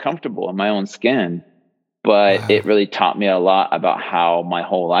so uncomfortable in my own skin. But It really taught me a lot about how my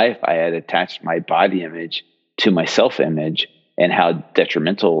whole life I had attached my body image to my self-image, and how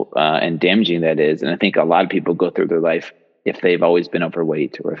detrimental and damaging that is. And I think a lot of people go through their life, if they've always been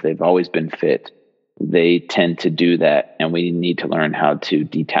overweight or if they've always been fit, they tend to do that. And we need to learn how to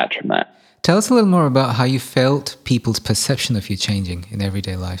detach from that. Tell us a little more about how you felt people's perception of you changing in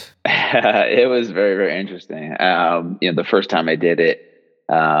everyday life. It was very, very interesting. The first time I did it,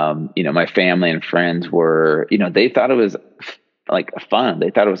 my family and friends were, they thought it was like fun. They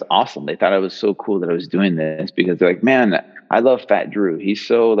thought it was awesome. They thought it was so cool that I was doing this, because they're like, man, I love Fat Drew. He's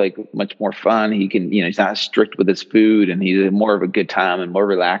so like much more fun. He can, he's not strict with his food, and he's more of a good time and more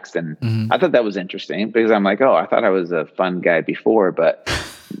relaxed. And I thought that was interesting, because I'm like, oh, I thought I was a fun guy before, but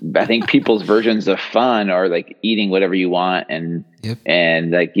I think people's versions of fun are like eating whatever you want and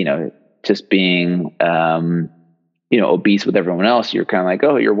like, just being, obese with everyone else. You're kind of like,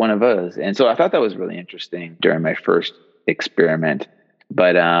 oh, you're one of us. And so I thought that was really interesting during my first experiment.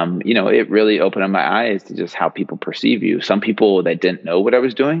 But, it really opened up my eyes to just how people perceive you. Some people that didn't know what I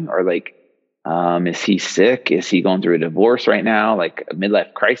was doing are like, is he sick? Is he going through a divorce right now? Like a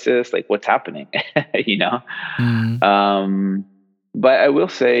midlife crisis? Like, what's happening? But I will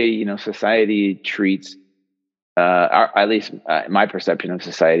say, society treats, at least my perception of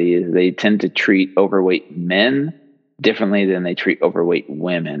society is they tend to treat overweight men differently than they treat overweight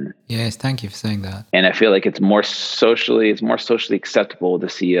women. Yes, thank you for saying that. And I feel like it's more socially acceptable to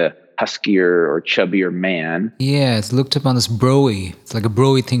see a huskier or chubbier man. Yeah, it's looked upon as broy. It's like a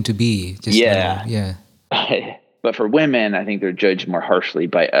broy thing to be. Yeah. But for women, I think they're judged more harshly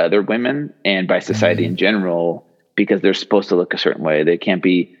by other women and by society in general, because they're supposed to look a certain way. They can't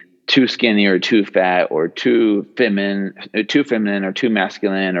be too skinny or too fat or too feminine or too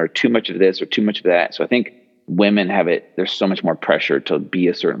masculine or too much of this or too much of that. So I think women there's so much more pressure to be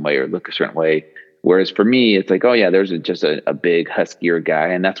a certain way or look a certain way. Whereas for me, it's like, oh yeah, there's just a big huskier guy.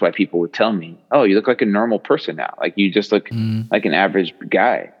 And that's why people would tell me, oh, you look like a normal person now. Like you just look like an average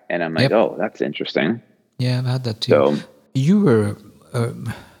guy. And I'm like, oh, that's interesting. Yeah, I've had that too. So, you were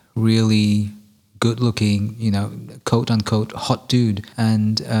really good looking, quote unquote hot dude.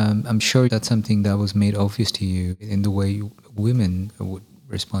 And I'm sure that's something that was made obvious to you in the way women would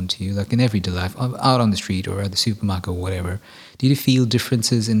respond to you, like in everyday life, out on the street or at the supermarket or whatever. Did you feel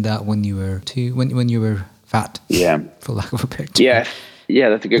differences in that when you were when you were fat? Yeah, for lack of a better term. Yeah,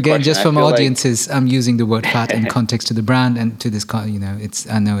 that's a good question. Again, just from audiences, I'm using the word fat in context to the brand and to this. I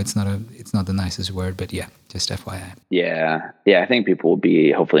know it's not the nicest word, but yeah, just FYI. Yeah. I think people will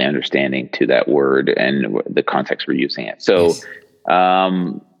be hopefully understanding to that word and the context we're using it. So, yes.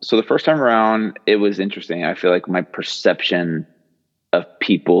 So the first time around, it was interesting. I feel like my perception of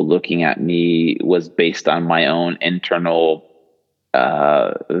people looking at me was based on my own internal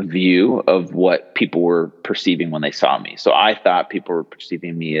view of what people were perceiving when they saw me. So I thought people were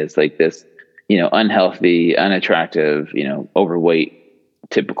perceiving me as like this, unhealthy, unattractive, overweight,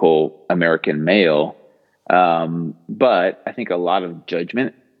 typical American male. But I think a lot of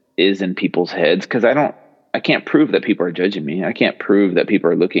judgment is in people's heads, because I can't prove that people are judging me. I can't prove that people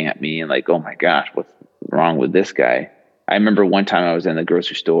are looking at me and like, oh my gosh, what's wrong with this guy? I remember one time I was in the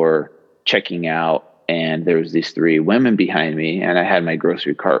grocery store checking out, and there was these three women behind me, and I had my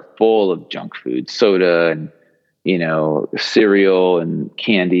grocery cart full of junk food, soda and, cereal and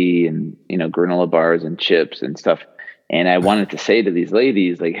candy and, granola bars and chips and stuff. And I wanted to say to these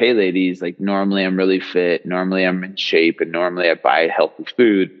ladies, like, hey ladies, like normally I'm really fit. Normally I'm in shape, and normally I buy healthy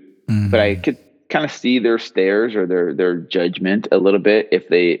food, but I could kind of see their stares or their judgment a little bit if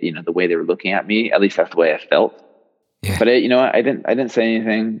they, the way they were looking at me. At least that's the way I felt. Yeah. But I didn't say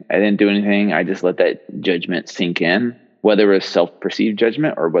anything. I didn't do anything. I just let that judgment sink in, whether it was self-perceived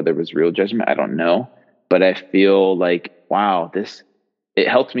judgment or whether it was real judgment. I don't know, but I feel like, wow, it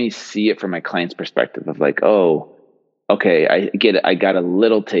helped me see it from my client's perspective of like, oh, okay, I got a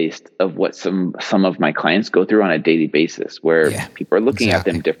little taste of what some of my clients go through on a daily basis, where Yeah, people are looking at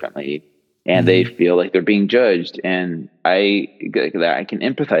exactly. them differently and they feel like they're being judged. And I can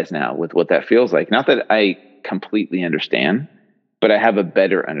empathize now with what that feels like. Not that I completely understand, but I have a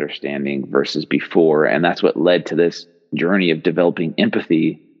better understanding versus before. And that's what led to this journey of developing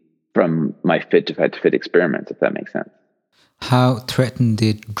empathy from my fit to fit experiments, if that makes sense. How threatened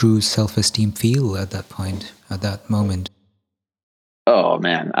did Drew's self-esteem feel at that point, at that moment? Oh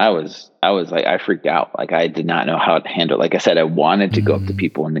man, I was like, I freaked out. Like, I did not know how to handle it. Like I said, I wanted to go up to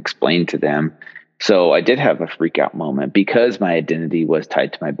people and explain to them. So I did have a freak out moment because my identity was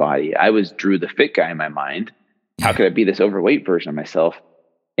tied to my body. I was Drew the fit guy in my mind. How Yeah. could I be this overweight version of myself?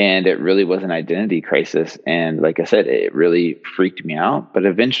 And it really was an identity crisis. And like I said, it really freaked me out. But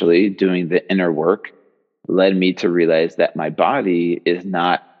eventually, doing the inner work led me to realize that my body is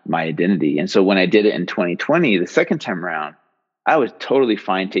not my identity. And so when I did it in 2020, the second time around, I was totally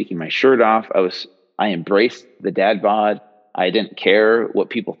fine taking my shirt off. I embraced the dad bod. I didn't care what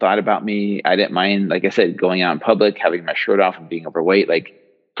people thought about me. I didn't mind, like I said, going out in public, having my shirt off and being overweight. Like,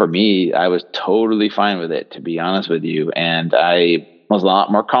 for me, I was totally fine with it, to be honest with you. And I was a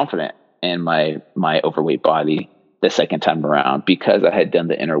lot more confident in my overweight body the second time around because I had done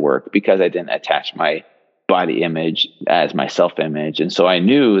the inner work, because I didn't attach my body image as my self image. And so I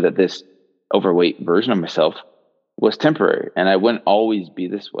knew that this overweight version of myself was temporary and I wouldn't always be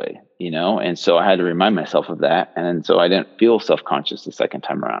this way, you know? And so I had to remind myself of that. And so I didn't feel self-conscious the second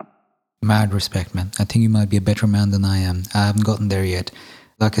time around. Mad respect, man. I think you might be a better man than I am. I haven't gotten there yet.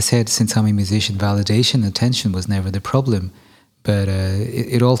 Like I said, since I'm a musician, validation, attention was never the problem. But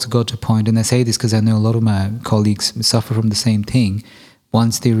it also got to a point, and I say this because I know a lot of my colleagues suffer from the same thing.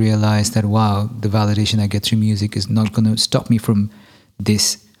 Once they realize that, wow, the validation I get through music is not going to stop me from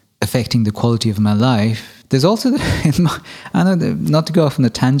this affecting the quality of my life. There's also, I know, not to go off on a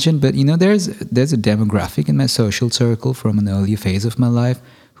tangent, but you know, there's a demographic in my social circle from an earlier phase of my life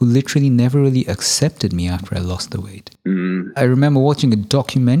who literally never really accepted me after I lost the weight. I remember watching a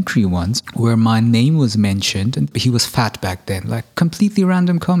documentary once where my name was mentioned and he was fat back then, like completely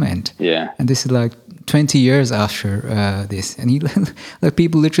random comment. Yeah. And this is like 20 years after this, and he like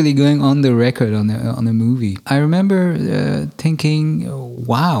people literally going on the record on a movie. I remember thinking,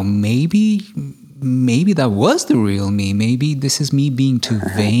 wow, maybe that was the real me. Maybe this is me being too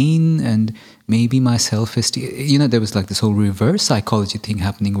vain, and maybe my self-esteem. You know, there was like this whole reverse psychology thing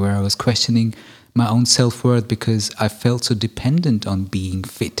happening where I was questioning my own self-worth because I felt so dependent on being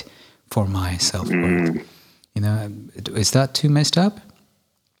fit for my self-worth. You know, is that too messed up?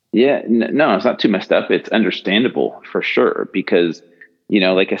 Yeah, no, it's not too messed up. It's understandable for sure because, you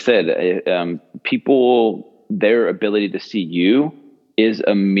know, like I said, people, their ability to see you is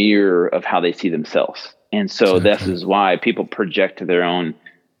a mirror of how they see themselves. And so this is why people project their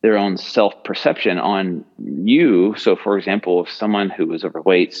own self-perception on you. So for example, if someone who was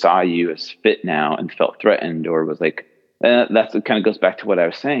overweight saw you as fit now and felt threatened or was like, that's it kind of goes back to what I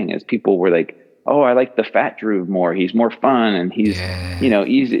was saying is people were like, oh, I like the fat Drew more. He's more fun and he's, you know,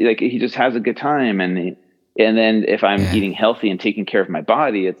 easy. Like he just has a good time. And then if I'm eating healthy and taking care of my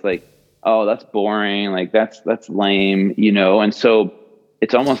body, it's like, oh, that's boring. Like that's lame, you know? And so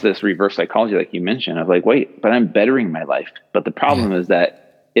it's almost this reverse psychology, like you mentioned, of like, wait, but I'm bettering my life. But the problem is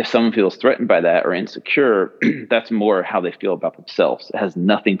that if someone feels threatened by that or insecure, that's more how they feel about themselves. It has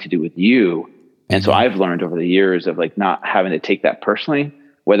nothing to do with you. And so I've learned over the years of like not having to take that personally,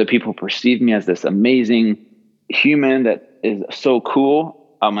 whether people perceive me as this amazing human that is so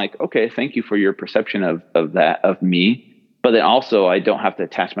cool. I'm like, okay, thank you for your perception of that, of me. But then also I don't have to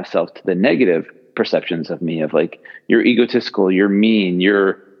attach myself to the negative perceptions of me of like, you're egotistical, you're mean,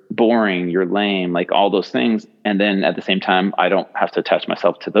 you're boring, you're lame, like all those things. And then at the same time, I don't have to attach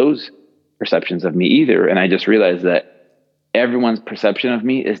myself to those perceptions of me either. And I just realized that everyone's perception of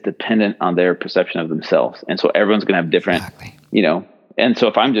me is dependent on their perception of themselves. And so everyone's going to have different, you know, and so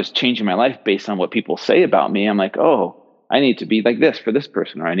if I'm just changing my life based on what people say about me, I'm like, oh, I need to be like this for this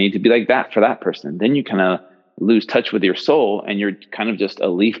person, or I need to be like that for that person. Then you kind of lose touch with your soul and you're kind of just a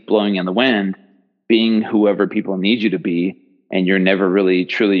leaf blowing in the wind, being whoever people need you to be. And you're never really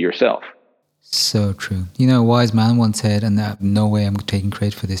truly yourself. So true. You know, a wise man once said, and no way I'm taking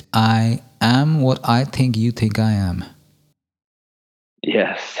credit for this, I am what I think you think I am.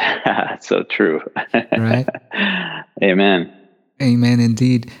 Yes, so true. Right? Amen. Amen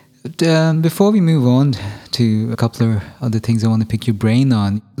indeed. Before we move on to a couple of other things I want to pick your brain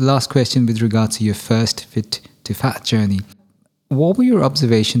on, last question with regards to your first fit to fat journey. What were your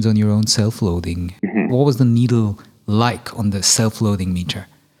observations on your own self-loathing? What was the needle like on the self-loathing meter?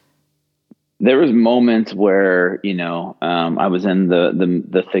 there was moments where, I was in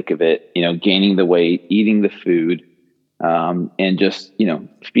the thick of it, gaining the weight, eating the food, and just,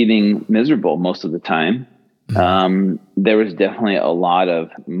 feeling miserable most of the time. There was definitely a lot of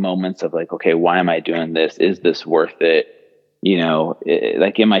moments of like, okay, why am I doing this? Is this worth it?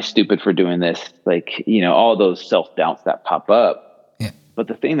 Like, am I stupid for doing this? Like, all those self-doubts that pop up. Yeah. But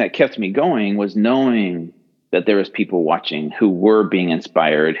the thing that kept me going was knowing that there was people watching who were being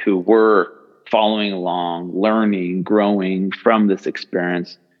inspired, who were following along, learning, growing from this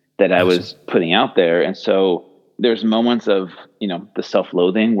experience that I was putting out there. And so there's moments of, the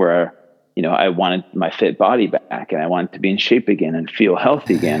self-loathing where, I wanted my fit body back and I wanted to be in shape again and feel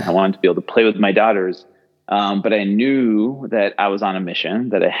healthy again. I wanted to be able to play with my daughters. But I knew that I was on a mission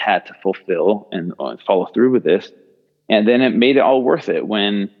that I had to fulfill and follow through with this. And then it made it all worth it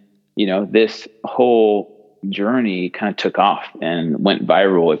when, this whole journey kind of took off and went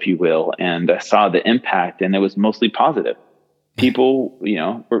viral, if you will. And I saw the impact, and it was mostly positive. People,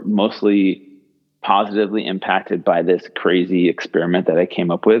 were mostly positively impacted by this crazy experiment that I came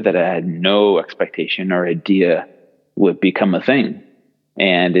up with that I had no expectation or idea would become a thing.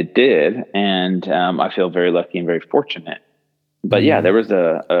 And it did. And I feel very lucky and very fortunate. But yeah, there was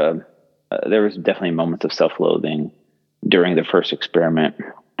there was definitely moments of self-loathing during the first experiment.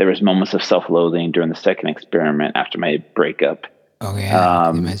 There was moments of self-loathing during the second experiment after my breakup. Oh yeah, I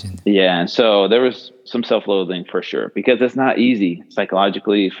can imagine. Yeah, and so there was some self-loathing for sure, because it's not easy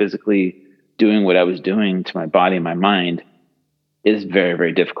psychologically, physically. Doing what I was doing to my body and my mind is very,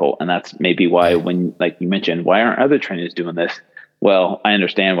 very difficult. And that's maybe why, when, like you mentioned, why aren't other trainers doing this? Well, I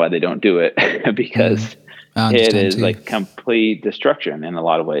understand why they don't do it because it is too. Like complete destruction in a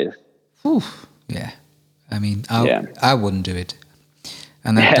lot of ways. Oof. Yeah. I mean, I wouldn't do it.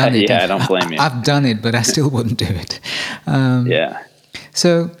 And I've done it. Yeah, I don't blame you. I've done it, but I still wouldn't do it. Yeah.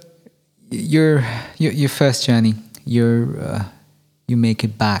 So your first journey, you make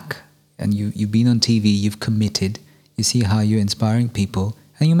it back. And you've been on TV, you've committed, you see how you're inspiring people,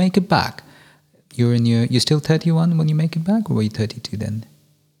 and you make it back. You're still 31 when you make it back, or were you 32 then?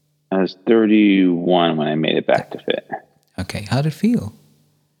 I was 31 when I made it back to fit. Okay, how did it feel?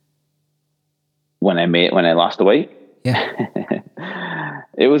 When I lost the weight? Yeah.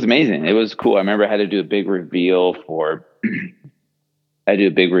 It was amazing. It was cool. I remember I had to do a big reveal for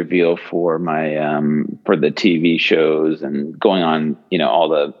my for the TV shows and going on, all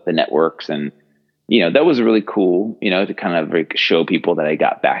the networks, and that was really cool, to kind of like show people that I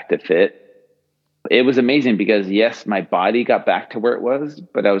got back to fit. It was amazing because yes, my body got back to where it was,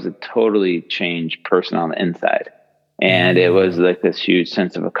 but I was a totally changed person on the inside. And it was like this huge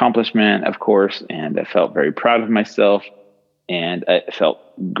sense of accomplishment, of course, and I felt very proud of myself, and it felt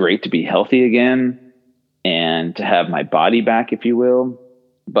great to be healthy again and to have my body back, if you will,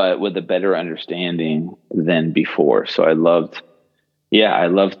 but with a better understanding than before. So I loved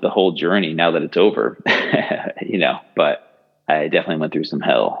the whole journey now that it's over, but I definitely went through some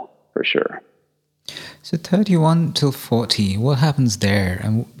hell for sure. So 31 till 40, what happens there?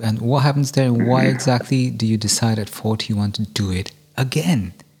 And what happens there? And why exactly do you decide at 40 you want to do it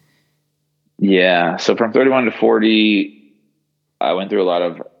again? Yeah. So from 31 to 40, I went through a lot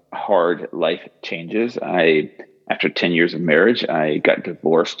of hard life changes. After 10 years of marriage, I got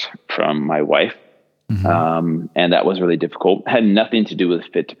divorced from my wife. Mm-hmm. And that was really difficult. Had nothing to do with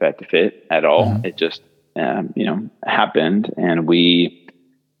Fit to Fat to Fit at all. Mm-hmm. It just, happened.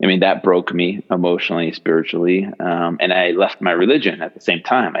 And that broke me emotionally, spiritually. And I left my religion at the same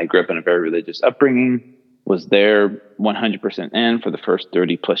time. I grew up in a very religious upbringing, was there 100% in for the first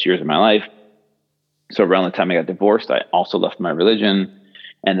 30 plus years of my life. So around the time I got divorced, I also left my religion.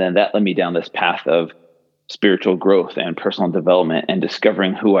 And then that led me down this path of spiritual growth and personal development and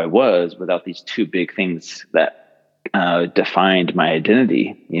discovering who I was without these two big things that defined my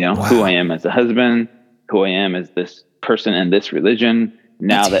identity. Wow. Who I am as a husband, who I am as this person in this religion.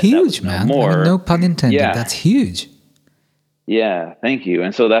 Now that's huge, man. More, I mean, no pun intended. Yeah. That's huge. Yeah, thank you.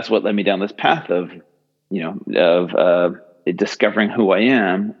 And so that's what led me down this path of discovering who I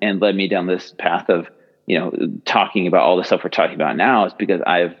am, and led me down this path of, talking about all the stuff we're talking about now, is because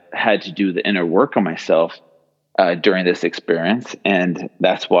I've had to do the inner work on myself during this experience. And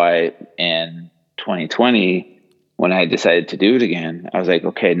that's why in 2020, when I decided to do it again, I was like,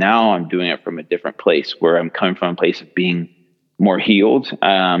 okay, now I'm doing it from a different place, where I'm coming from a place of being more healed,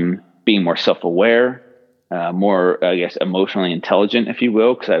 being more self-aware, more, I guess, emotionally intelligent, if you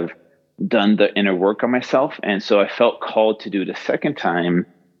will, because I've done the inner work on myself. And so I felt called to do it a second time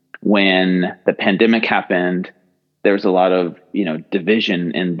when the pandemic happened. There was a lot of,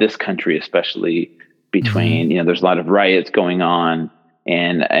 division in this country, especially between, there's a lot of riots going on.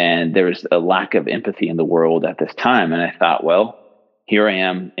 and there was a lack of empathy in the world at this time. And I thought, well, here I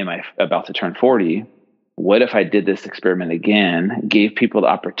am about to turn 40. What if I did this experiment again, gave people the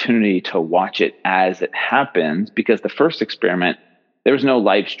opportunity to watch it as it happens? Because the first experiment, there was no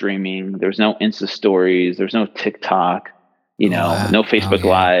live streaming, there was no Insta stories, there's no TikTok, no Facebook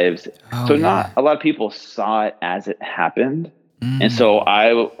Lives. So not a lot of people saw it as it happened. And so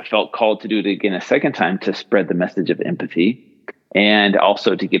I felt called to do it again a second time to spread the message of empathy and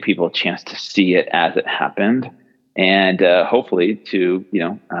also to give people a chance to see it as it happened. And hopefully to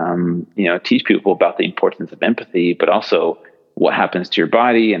teach people about the importance of empathy, but also what happens to your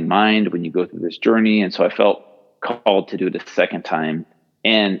body and mind when you go through this journey. And so I felt called to do it a second time,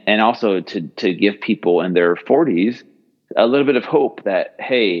 and also to give people in their 40s a little bit of hope that,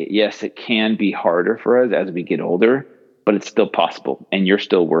 hey, yes, it can be harder for us as we get older, but it's still possible, and you're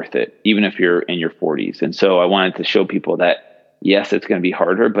still worth it, even if you're in your 40s. And so I wanted to show people that, yes, it's going to be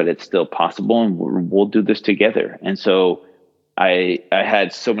harder, but it's still possible, and we'll do this together. And so I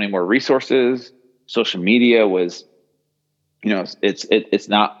had so many more resources. Social media was, it's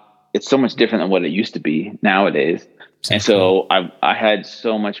so much different than what it used to be nowadays. And so I had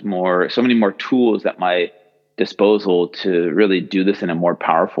so many more tools at my disposal to really do this in a more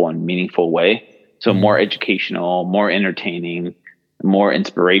powerful and meaningful way. So more educational, more entertaining, more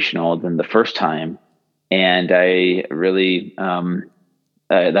inspirational than the first time. And I really,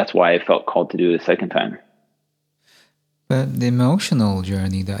 that's why I felt called to do it a second time. But the emotional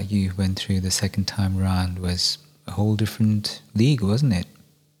journey that you went through the second time around was a whole different league, wasn't it?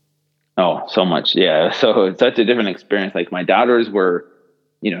 Oh, so much. Yeah. So it's such a different experience. Like my daughters were,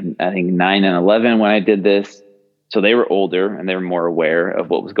 I think 9 and 11 when I did this. So they were older and they were more aware of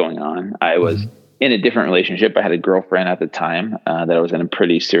what was going on. I was in a different relationship. I had a girlfriend at the time that I was in a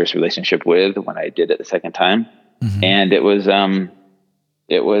pretty serious relationship with when I did it the second time. And it was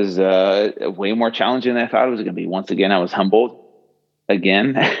way more challenging than I thought it was going to be. Once again, I was humbled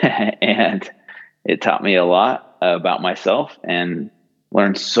again, and it taught me a lot about myself and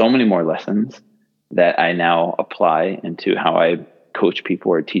learned so many more lessons that I now apply into how I coach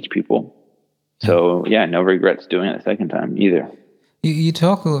people or teach people. So yeah, no regrets doing it the second time either. You've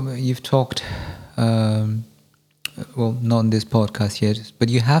talked, well, not in this podcast yet, but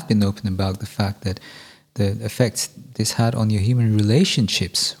you have been open about the fact that the effects this had on your human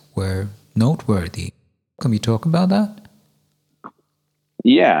relationships were noteworthy. Can we talk about that?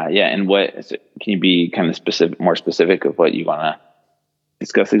 Yeah. And can you be kind of more specific of what you want to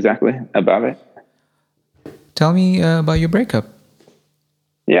discuss exactly about it? Tell me about your breakup.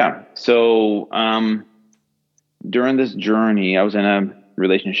 Yeah. So during this journey, I was in a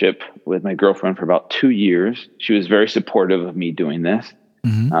relationship with my girlfriend for about 2 years. She was very supportive of me doing this.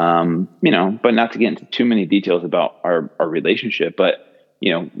 But not to get into too many details about our relationship, but,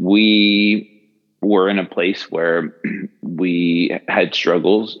 we were in a place where we had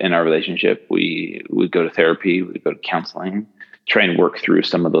struggles in our relationship. We would go to therapy, we would go to counseling, try and work through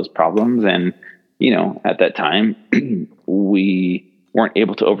some of those problems. And, at that time, we weren't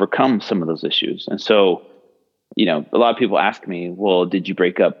able to overcome some of those issues. And so, a lot of people ask me, well, did you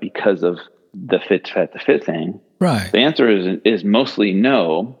break up because of the fit thing? Right. The answer is mostly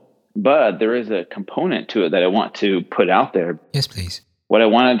no, but there is a component to it that I want to put out there. Yes, please. What I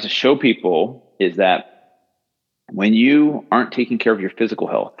wanted to show people is that when you aren't taking care of your physical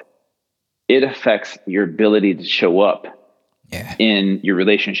health, it affects your ability to show up in your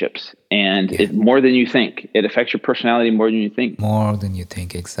relationships. And it's more than you think. It affects your personality more than you think. More than you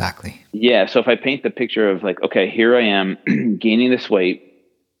think, exactly. Yeah. So if I paint the picture of like, okay, here I am gaining this weight,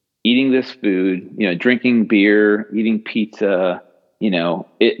 eating this food, drinking beer, eating pizza,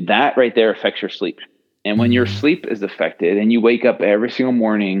 that right there affects your sleep. And when your sleep is affected and you wake up every single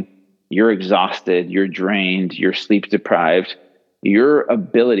morning, you're exhausted, you're drained, you're sleep deprived, your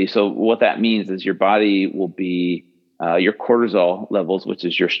ability. So what that means is your body will be, your cortisol levels, which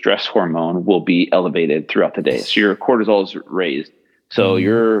is your stress hormone, will be elevated throughout the day. So your cortisol is raised. So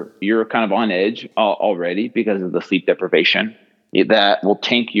you're kind of on edge already because of the sleep deprivation. That will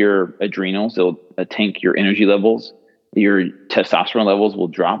tank your adrenals. It'll tank your energy levels. Your testosterone levels will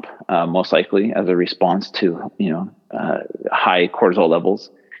drop, most likely as a response to, high cortisol levels.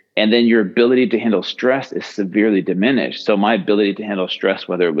 And then your ability to handle stress is severely diminished. So my ability to handle stress,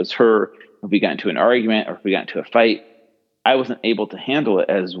 whether it was her, if we got into an argument or if we got into a fight, I wasn't able to handle it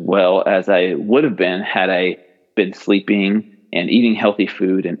as well as I would have been had I been sleeping and eating healthy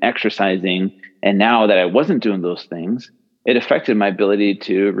food and exercising. And now that I wasn't doing those things, it affected my ability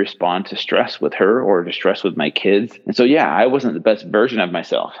to respond to stress with her or to stress with my kids. And so, yeah, I wasn't the best version of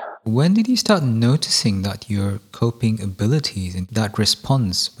myself. When did you start noticing that your coping abilities and that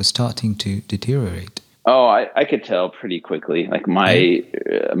response was starting to deteriorate? Oh, I could tell pretty quickly, like my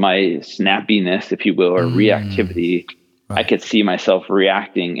snappiness, if you will, or reactivity. Right. I could see myself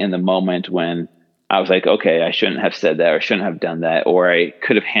reacting in the moment when I was like, okay, I shouldn't have said that or shouldn't have done that, or I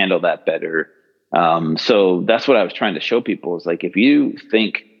could have handled that better. So that's what I was trying to show people is like, if you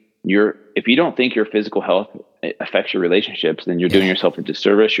don't think your physical health affects your relationships, then you're doing yourself a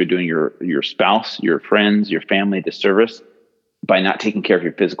disservice. You're doing your spouse, your friends, your family a disservice by not taking care of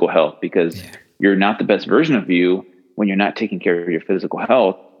your physical health, because you're not the best version of you when you're not taking care of your physical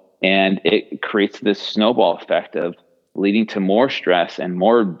health. And it creates this snowball effect of leading to more stress and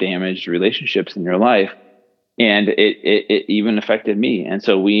more damaged relationships in your life. And it even affected me. And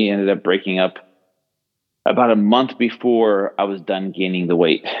so we ended up breaking up about a month before I was done gaining the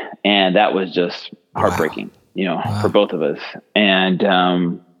weight. And that was just heartbreaking, for both of us. And,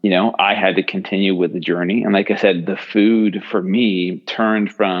 I had to continue with the journey. And like I said, the food for me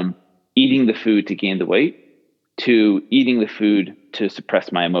turned from eating the food to gain the weight to eating the food to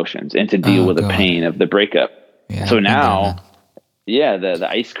suppress my emotions and to deal with the pain of the breakup. Yeah, so now, the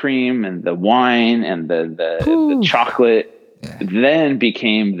ice cream and the wine and the chocolate then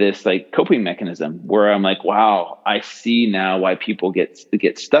became this like coping mechanism where I'm like, wow, I see now why people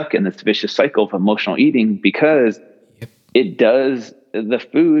get stuck in this vicious cycle of emotional eating, because the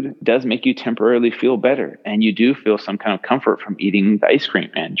food does make you temporarily feel better. And you do feel some kind of comfort from eating the ice cream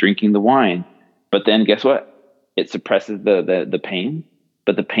and drinking the wine. But then guess what? It suppresses the pain,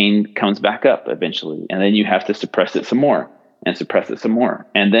 but the pain comes back up eventually. And then you have to suppress it some more and suppress it some more.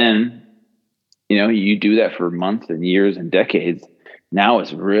 And then, you do that for months and years and decades. Now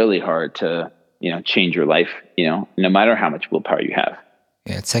it's really hard to, change your life, no matter how much willpower you have.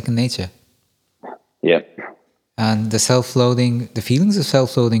 Yeah, it's second nature. Yep. And the feelings of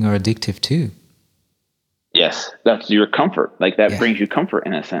self-loathing are addictive too. Yes, that's your comfort. Like that brings you comfort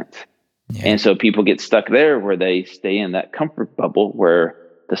in a sense. Yeah. And so people get stuck there where they stay in that comfort bubble where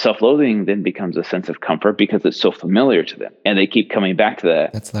the self-loathing then becomes a sense of comfort because it's so familiar to them. And they keep coming back to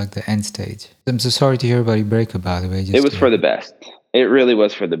that. That's like the end stage. I'm so sorry to hear about your breakup, by the way. It was for the best. It really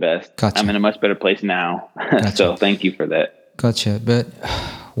was for the best. Gotcha. I'm in a much better place now. Gotcha. So thank you for that. Gotcha. But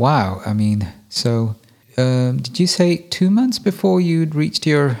wow, I mean, so did you say 2 months before you'd reached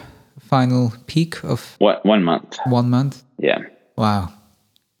your final peak of... What, 1 month? 1 month? Yeah. Wow.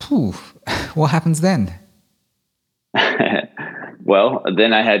 Poof. What happens then? Well,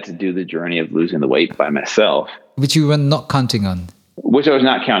 then I had to do the journey of losing the weight by myself. Which you were not counting on. Which I was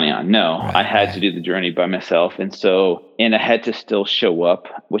not counting on. No, right, I had to do the journey by myself. And I had to still show up,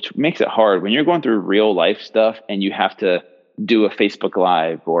 which makes it hard when you're going through real life stuff and you have to do a Facebook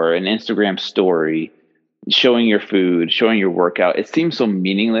Live or an Instagram story, showing your food, showing your workout. It seems so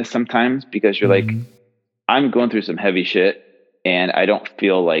meaningless sometimes because you're like, I'm going through some heavy shit and I don't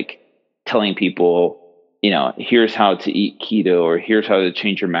feel like telling people, here's how to eat keto or here's how to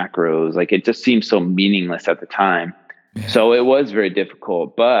change your macros. Like it just seems so meaningless at the time. Yeah. So it was very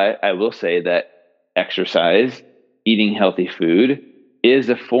difficult, but I will say that exercise, eating healthy food is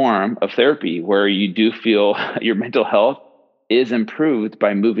a form of therapy where you do feel your mental health is improved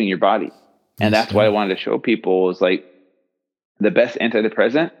by moving your body. And that's why I wanted to show people is like the best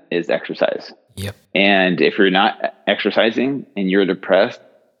antidepressant is exercise. Yep. And if you're not exercising and you're depressed,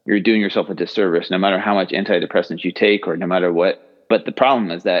 you're doing yourself a disservice, no matter how much antidepressants you take or no matter what. But the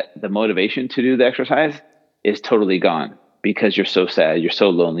problem is that the motivation to do the exercise is totally gone because you're so sad, you're so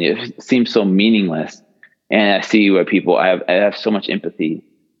lonely. It seems so meaningless. And I see where I have so much empathy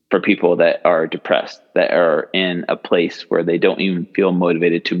for people that are depressed, that are in a place where they don't even feel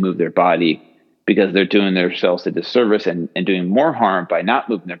motivated to move their body because they're doing themselves a disservice and doing more harm by not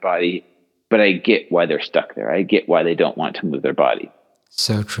moving their body. But I get why they're stuck there. I get why they don't want to move their body.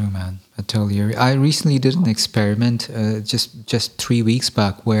 So true, man. I totally agree. I recently did an experiment just 3 weeks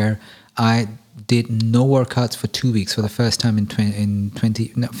back where I did no workouts for 2 weeks for the first time in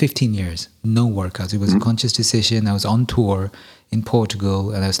 15 years. No workouts. It was a conscious decision. I was on tour in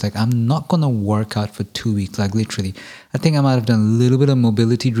Portugal and I was like, I'm not going to work out for 2 weeks, like literally. I think I might have done a little bit of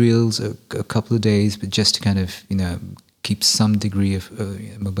mobility drills a couple of days, but just to kind of, keep some degree of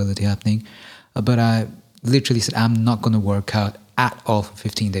mobility happening. But I literally said, I'm not going to work out at all for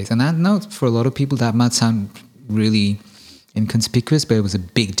 15 days. And I know for a lot of people that might sound really inconspicuous, but it was a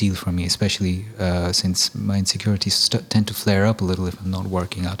big deal for me, especially since my insecurities tend to flare up a little if I'm not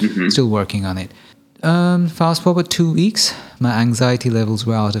working out. Still working on it. Fast forward 2 weeks, my anxiety levels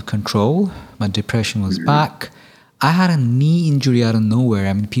were out of control. My depression was back. I had a knee injury out of nowhere.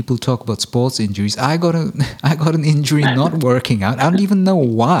 I mean, people talk about sports injuries. I got an injury not working out. I don't even know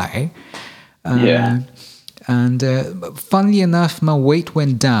why. Yeah. And funnily enough, my weight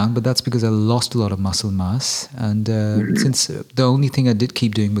went down, but that's because I lost a lot of muscle mass. And since the only thing I did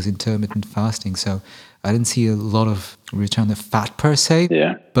keep doing was intermittent fasting, so I didn't see a lot of return of fat per se.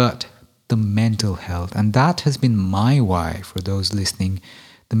 Yeah. But the mental health, and that has been my why for those listening.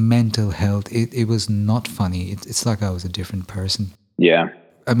 The mental health, it was not funny. It's like I was a different person. Yeah.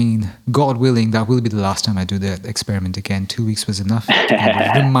 I mean, God willing, that will be the last time I do that experiment again. 2 weeks was enough to kind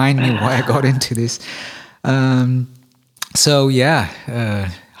of remind me why I got into this. So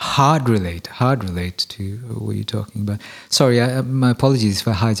yeah, hard relate to what you're talking about. Sorry, my apologies if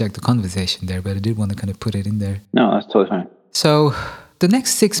I hijacked the conversation there, but I did want to kind of put it in there. No, that's totally fine. So the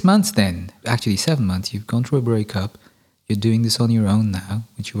next 6 months then, actually 7 months, you've gone through a breakup. You're doing this on your own now,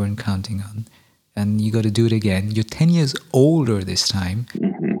 which you weren't counting on. And you got to do it again. You're 10 years older this time.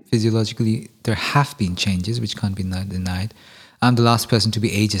 Mm-hmm. Physiologically, there have been changes, which can't be denied. I'm the last person to be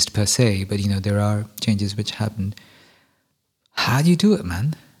ageist per se, but there are changes which happened. How do you do it,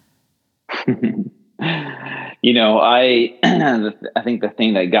 man? I think the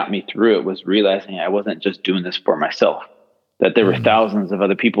thing that got me through it was realizing I wasn't just doing this for myself, that there were thousands of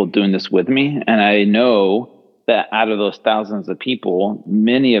other people doing this with me. And I know that out of those thousands of people,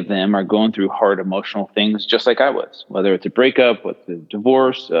 many of them are going through hard emotional things just like I was, whether it's a breakup, whether it's a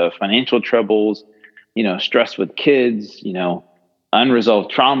divorce, financial troubles, stress with kids,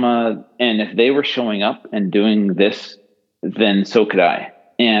 unresolved trauma. And if they were showing up and doing this, then so could I.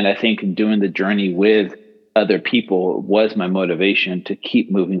 And I think doing the journey with other people was my motivation to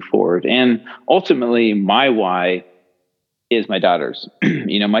keep moving forward. And ultimately, my why is my daughters.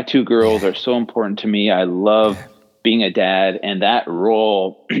 My 2 girls are so important to me. I love being a dad, and that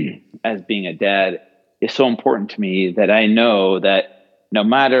role as being a dad is so important to me that I know that no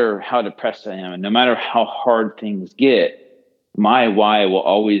matter how depressed I am and no matter how hard things get, my why will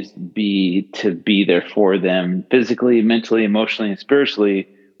always be to be there for them physically, mentally, emotionally, and spiritually,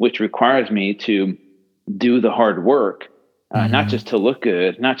 which requires me to do the hard work. Not just to look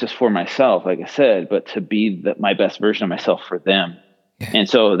good, not just for myself, like I said, but to be my best version of myself for them. Yeah. And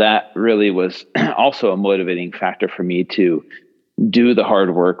so that really was also a motivating factor for me to do the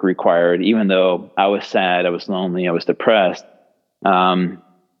hard work required, even though I was sad, I was lonely, I was depressed. That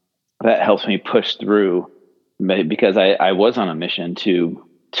helps me push through because I was on a mission to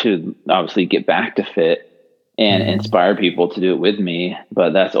obviously get back to fit and inspire people to do it with me.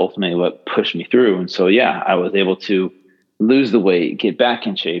 But that's ultimately what pushed me through. And so, yeah, I was able to lose the weight, get back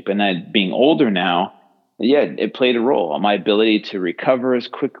in shape. And being older now, it played a role. My ability to recover as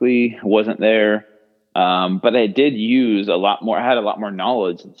quickly wasn't there. But I did use a lot more. I had a lot more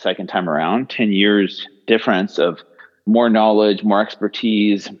knowledge the second time around, 10 years difference of more knowledge, more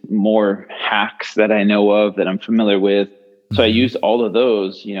expertise, more hacks that I know of that I'm familiar with. So I used all of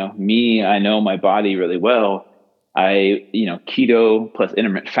those, I know my body really well. Keto plus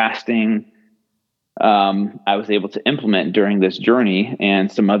intermittent fasting, I was able to implement during this journey,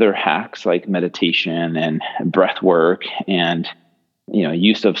 and some other hacks like meditation and breath work and,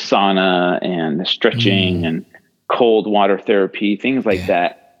 use of sauna and stretching and cold water therapy, things like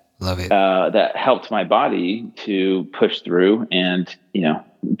that. Love it. That helped my body to push through and,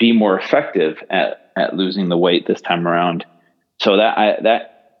 be more effective at losing the weight this time around. So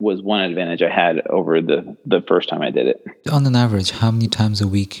that was one advantage I had over the first time I did it. On an average, how many times a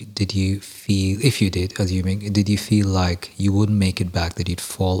week did you feel, if you did, did you feel like you wouldn't make it back, that you'd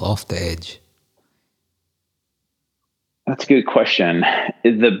fall off the edge? That's a good question.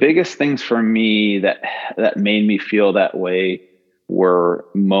 The biggest things for me that made me feel that way were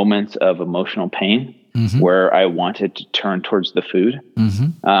moments of emotional pain where I wanted to turn towards the food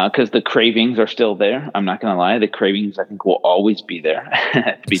because the cravings are still there. I'm not going to lie. The cravings, I think, will always be there,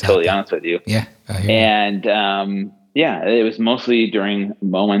 to be totally honest with you. Yeah. And it was mostly during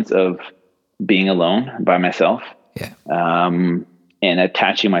moments of being alone by myself. Yeah. And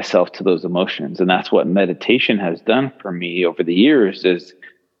attaching myself to those emotions. And that's what meditation has done for me over the years is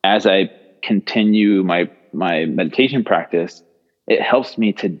as I continue my meditation practice, it helps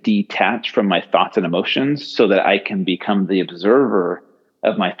me to detach from my thoughts and emotions so that I can become the observer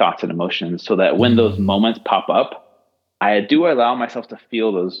of my thoughts and emotions so that when those moments pop up, I do allow myself to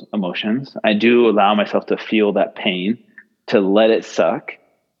feel those emotions. I do allow myself to feel that pain, to let it suck,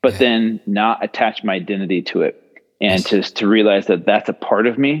 but then not attach my identity to it. And just to realize that that's a part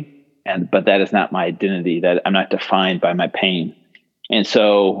of me, but that is not my identity, that I'm not defined by my pain. And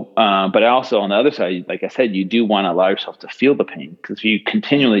so, but also on the other side, like I said, you do want to allow yourself to feel the pain, because if you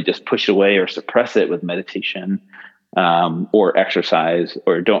continually just push it away or suppress it with meditation or exercise,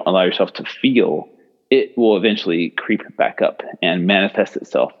 or don't allow yourself to feel, it will eventually creep back up and manifest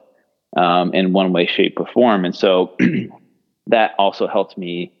itself in one way, shape, or form. And so that also helped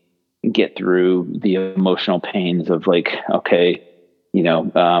me get through the emotional pains of like, okay,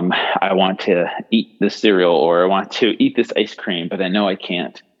 I want to eat this cereal, or I want to eat this ice cream, but I know I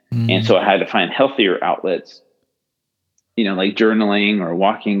can't. And so I had to find healthier outlets, like journaling or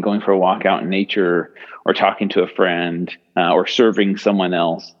walking, going for a walk out in nature, or talking to a friend, or serving someone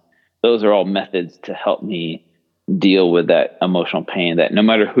else. Those are all methods to help me deal with that emotional pain, that no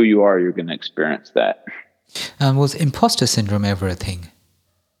matter who you are, you're going to experience that. Was imposter syndrome ever a thing?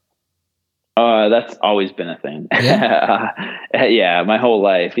 That's always been a thing. Yeah? Yeah, my whole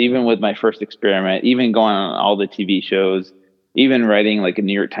life, even with my first experiment, even going on all the TV shows, even writing like a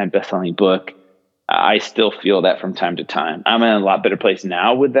New York Times bestselling book, I still feel that from time to time. I'm in a lot better place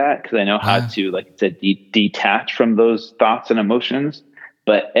now with that because I know how to, like I said, detach from those thoughts and emotions.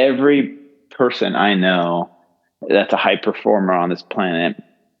 But every person I know that's a high performer on this planet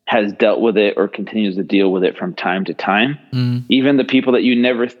has dealt with it or continues to deal with it from time to time. Even the people that you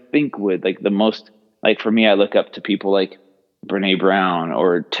never think would, like the most, like for me, I look up to people like Brene Brown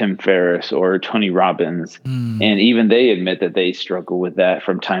or Tim Ferriss or Tony Robbins. And even they admit that they struggle with that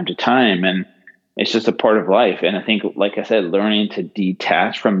from time to time. And it's just a part of life. And I think, like I said, learning to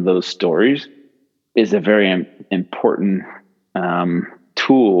detach from those stories is a very important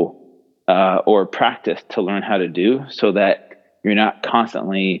tool or practice to learn how to do, so that you're not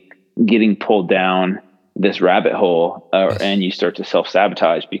constantly getting pulled down this rabbit hole and you start to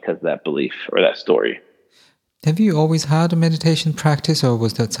self-sabotage because of that belief or that story. Have you always had a meditation practice, or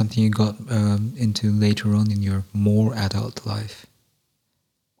was that something you got into later on in your more adult life?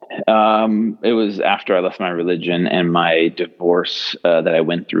 It was after I left my religion and my divorce that I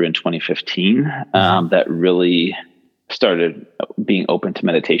went through in 2015 that really started being open to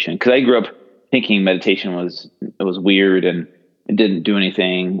meditation. Because I grew up thinking meditation was weird and it didn't do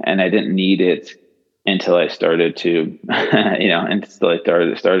anything, and I didn't need it until I started to,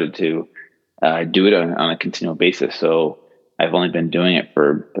 started to do it on a continual basis. So I've only been doing it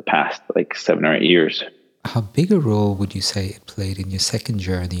for the past like 7 or 8 years. How big a role would you say it played in your second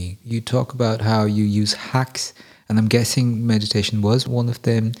journey? You talk about how you use hacks, and I'm guessing meditation was one of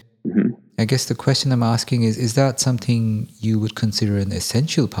them. I guess the question I'm asking is that something you would consider an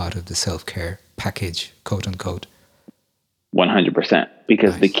essential part of the self-care package, quote unquote? 100%.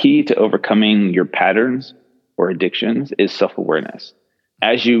 Because the key to overcoming your patterns or addictions is self-awareness.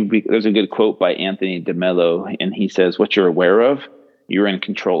 There's a good quote by Anthony DeMello, and he says, what you're aware of, you're in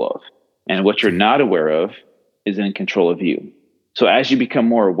control of. And what you're not aware of is in control of you. So as you become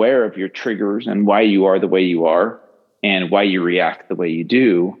more aware of your triggers and why you are the way you are and why you react the way you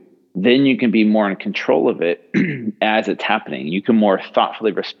do, then you can be more in control of it as it's happening. You can more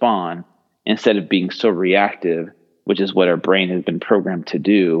thoughtfully respond instead of being so reactive, which is what our brain has been programmed to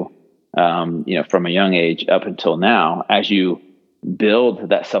do, from a young age up until now. As you build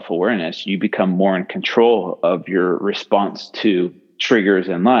that self-awareness, you become more in control of your response to triggers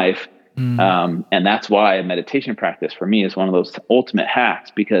in life. And that's why a meditation practice for me is one of those ultimate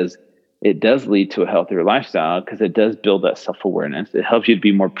hacks, because it does lead to a healthier lifestyle, because it does build that self-awareness. It helps you to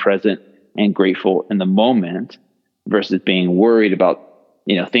be more present and grateful in the moment versus being worried about,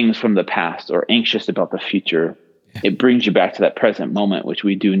 things from the past or anxious about the future. It brings you back to that present moment, which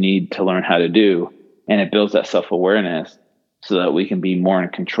we do need to learn how to do. And it builds that self-awareness so that we can be more in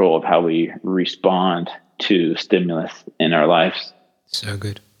control of how we respond to stimulus in our lives. So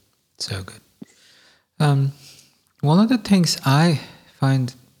good. So good. One of the things I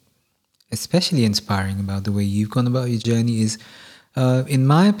find especially inspiring about the way you've gone about your journey is, in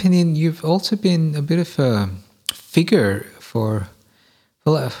my opinion, you've also been a bit of a figure for,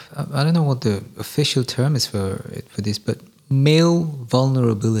 well, I don't know what the official term is for this, but male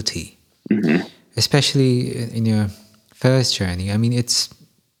vulnerability, especially in your first journey. I mean, it's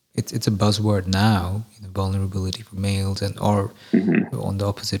a buzzword now, vulnerability for males, and or on the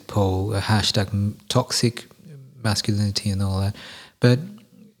opposite pole, a hashtag toxic masculinity and all that. But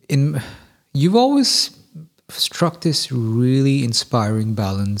you've always struck this really inspiring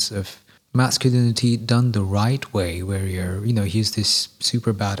balance of masculinity done the right way, where he's this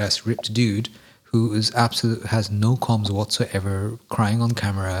super badass ripped dude who has no qualms whatsoever, crying on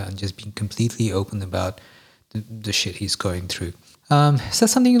camera and just being completely open about the shit he's going through. Is that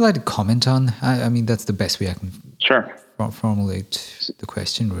something you'd like to comment on? I mean, that's the best way I can formulate the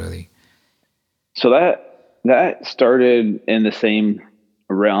question, really. So that started in the same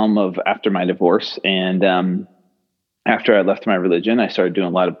realm of after my divorce. And after I left my religion, I started doing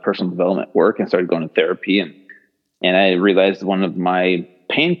a lot of personal development work and started going to therapy. And And I realized one of my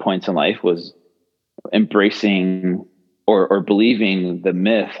pain points in life was embracing or believing the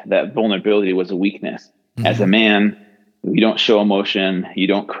myth that vulnerability was a weakness. Mm-hmm. As a man, you don't show emotion, you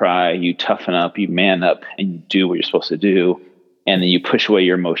don't cry, you toughen up, you man up, and you do what you're supposed to do. And then you push away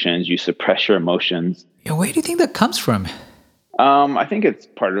your emotions, you suppress your emotions. Yeah, where do you think that comes from? I think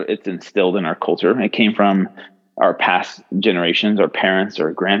it's instilled in our culture. It came from our past generations, our parents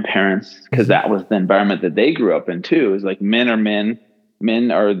or grandparents, because that was the environment that they grew up in too. It was like men are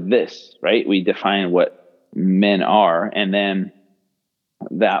men are this, right? We define what men are. And then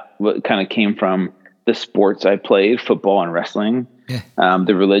that kind of came from the sports I played, football and wrestling,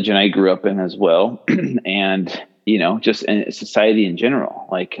 the religion I grew up in as well. And, just in society in general,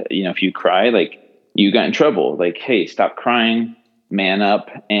 like, if you cry, like you got in trouble, like, hey, stop crying, man up.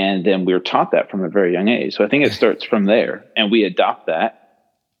 And then we were taught that from a very young age. So I think it starts from there, and we adopt that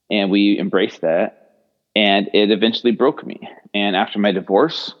and we embrace that. And it eventually broke me. And after my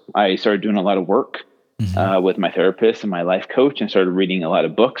divorce, I started doing a lot of work with my therapist and my life coach, and started reading a lot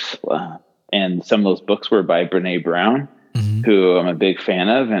of books. And some of those books were by Brené Brown, who I'm a big fan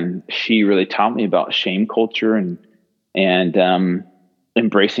of. And she really taught me about shame culture and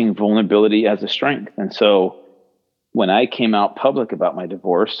embracing vulnerability as a strength. And so when I came out public about my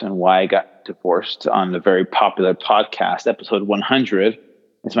divorce and why I got divorced on the very popular podcast, episode 100,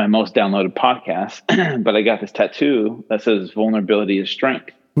 it's my most downloaded podcast, but I got this tattoo that says vulnerability is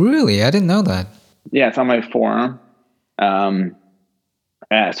strength. Really? I didn't know that. Yeah, it's on my forearm.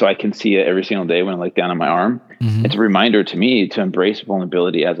 So I can see it every single day when I look down on my arm. It's a reminder to me to embrace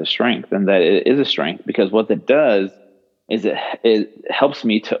vulnerability as a strength, and that it is a strength, because what it does is it helps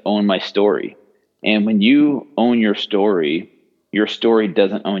me to own my story. And when you own your story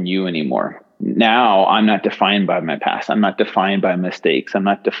doesn't own you anymore. Now I'm not defined by my past. I'm not defined by mistakes. I'm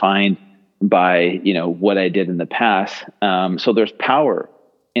not defined by, what I did in the past. So there's power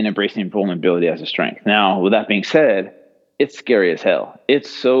in embracing vulnerability as a strength. Now, with that being said, it's scary as hell. It's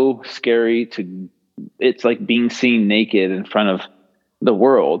so scary it's like being seen naked in front of the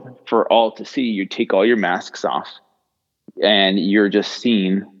world for all to see. You take all your masks off and you're just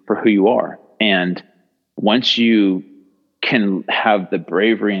seen for who you are. And once you can have the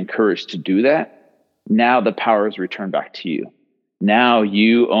bravery and courage to do that, now the power is returned back to you. Now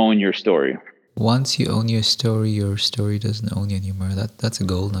you own your story. Once you own your story doesn't own you anymore. That's a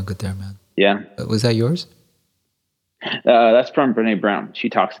gold nugget there, man. Yeah. Was that yours? That's from Brené Brown. She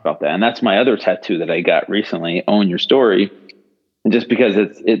talks about that. And that's my other tattoo that I got recently, Own Your Story. And just because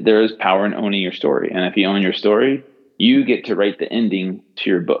there is power in owning your story. And if you own your story, you get to write the ending to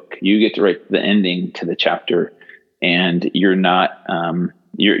your book. You get to write the ending to the chapter, and you're not,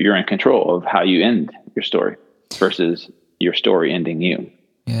 you're in control of how you end your story versus your story ending you.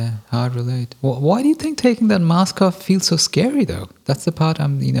 Yeah, hard relate. Why do you think taking that mask off feels so scary, though? That's the part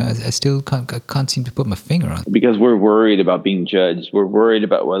I still can't seem to put my finger on. Because we're worried about being judged. We're worried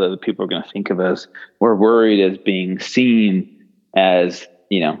about what other people are going to think of us. We're worried as being seen as,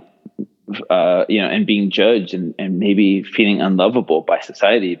 and being judged and maybe feeling unlovable by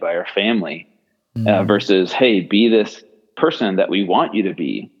society, by our family, versus, hey, be this person that we want you to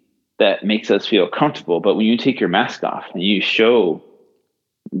be that makes us feel comfortable. But when you take your mask off and you show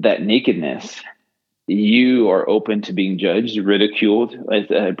that nakedness, you are open to being judged, ridiculed. As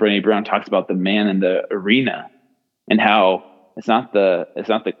Brené Brown talks about the man in the arena, and how it's not the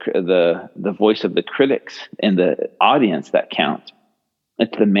voice of the critics and the audience that counts.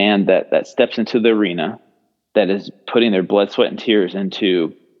 It's the man that steps into the arena, that is putting their blood, sweat, and tears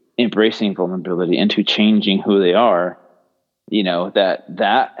into embracing vulnerability, into changing who they are.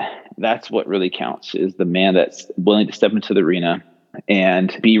 That's what really counts, is the man that's willing to step into the arena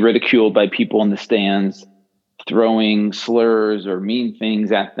and be ridiculed by people in the stands, throwing slurs or mean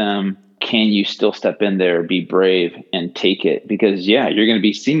things at them. Can you still step in there, be brave, and take it? Because, you're going to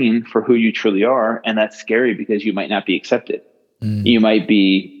be seen for who you truly are. And that's scary, because you might not be accepted. You might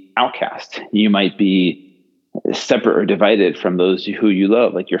be outcast. You might be separate or divided from those who you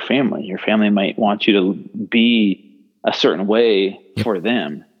love, like your family. Your family might want you to be a certain way for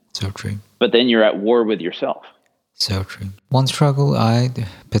them. So true. But then you're at war with yourself. So true. One struggle I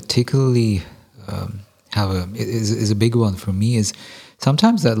particularly is a big one for me is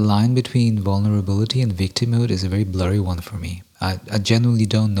sometimes that line between vulnerability and victimhood is a very blurry one for me. I genuinely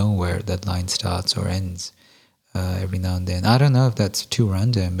don't know where that line starts or ends every now and then. I don't know if that's too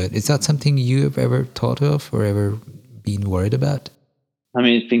random, but is that something you've ever thought of or ever been worried about? I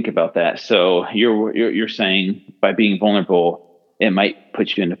mean, think about that. So you're saying by being vulnerable, it might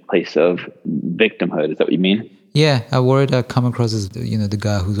put you in a place of victimhood. Is that what you mean? Yeah, I worried I come across as the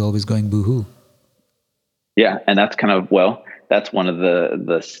guy who's always going boo-hoo. Yeah, and that's kind of, well, that's one of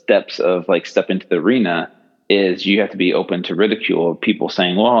the steps of like step into the arena is you have to be open to ridicule of people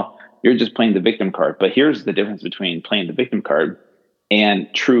saying, well, you're just playing the victim card. But here's the difference between playing the victim card and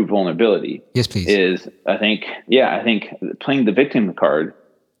true vulnerability. Yes, please. Is I think playing the victim card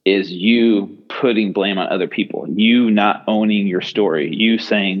is you putting blame on other people, you not owning your story, you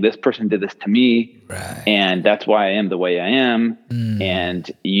saying this person did this to me, Right. and that's why I am the way I am. And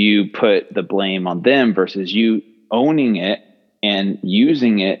you put the blame on them versus you owning it and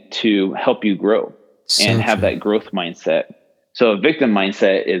using it to help you grow and have true. that growth mindset. So a victim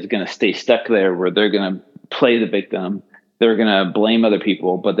mindset is going to stay stuck there where they're going to play the victim. They're going to blame other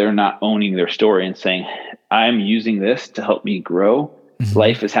people, but they're not owning their story and saying, I'm using this to help me grow.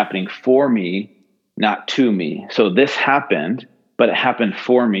 Life is happening for me, not to me. So this happened, but it happened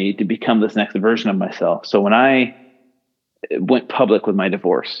for me to become this next version of myself. So when I went public with my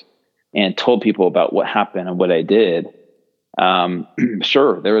divorce and told people about what happened and what I did,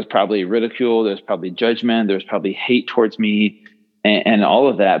 sure, there was probably ridicule, there's probably judgment, there's probably hate towards me and all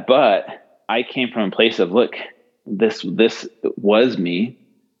of that. But I came from a place of, look, this was me.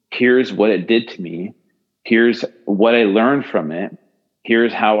 Here's what it did to me. Here's what I learned from it.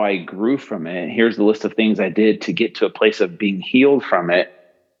 Here's how I grew from it. Here's the list of things I did to get to a place of being healed from it.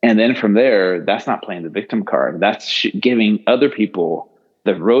 And then from there, that's not playing the victim card. That's giving other people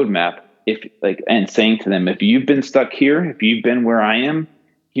the roadmap, and saying to them, if you've been stuck here, if you've been where I am,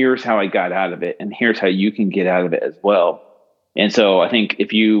 here's how I got out of it. And here's how you can get out of it as well. And so I think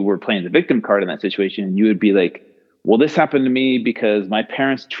if you were playing the victim card in that situation, you would be like, well, this happened to me because my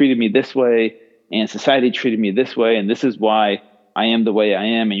parents treated me this way and society treated me this way. And this is why I am the way I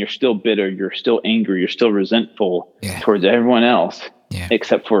am. And you're still bitter. You're still angry. You're still resentful towards everyone else,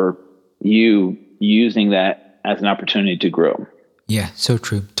 except for you using that as an opportunity to grow. Yeah, so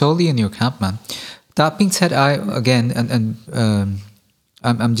true. Totally in your camp, man. That being said, I'm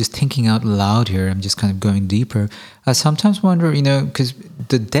just thinking out loud here. I'm just kind of going deeper. I sometimes wonder, because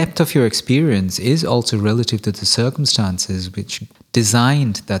the depth of your experience is also relative to the circumstances which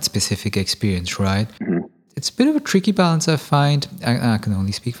designed that specific experience, right? Mm-hmm. It's a bit of a tricky balance, I find. I can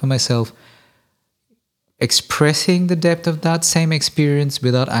only speak for myself. Expressing the depth of that same experience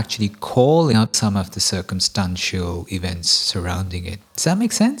without actually calling out some of the circumstantial events surrounding it. Does that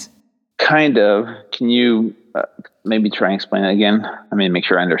make sense? Kind of. Can you maybe try and explain it again? I mean, make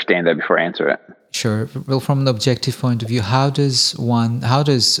sure I understand that before I answer it. Sure. Well, from an objective point of view, how does,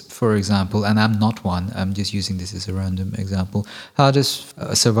 for example, and I'm not one, I'm just using this as a random example, how does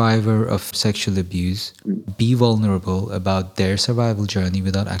a survivor of sexual abuse be vulnerable about their survival journey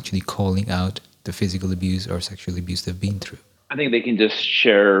without actually calling out the physical abuse or sexual abuse they've been through? I think they can just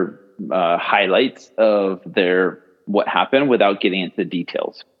share highlights of what happened without getting into the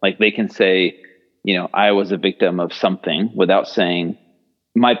details. Like they can say, I was a victim of something without saying,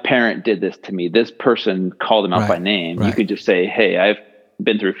 my parent did this to me. This person called them out by name. Right. You could just say, hey, I've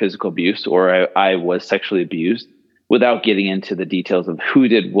been through physical abuse, or I was sexually abused, without getting into the details of who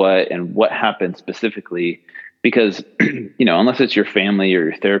did what and what happened specifically. Because, unless it's your family or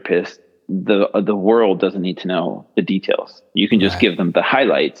your therapist, the world doesn't need to know the details. You can just give them the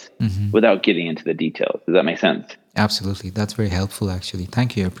highlights without getting into the details. Does that make sense? Absolutely. That's very helpful, actually.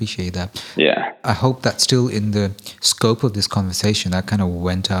 Thank you. I appreciate that. Yeah. I hope that's still in the scope of this conversation. I kind of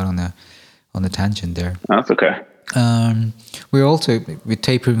went out on a tangent there. Oh, that's okay. We're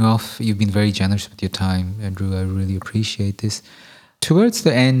tapering off. You've been very generous with your time, Andrew. I really appreciate this. Towards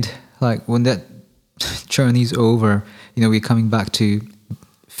the end, like when that journey's over, we're coming back to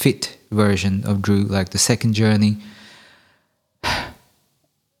fit version of Drew, like the second journey.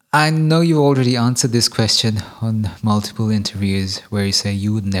 I know you already answered this question on multiple interviews where you say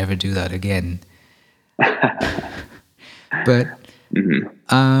you would never do that again. But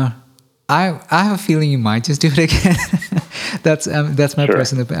I have a feeling you might just do it again. That's my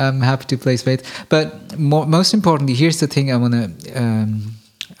personal. I'm happy to place faith. But most importantly, here's the thing I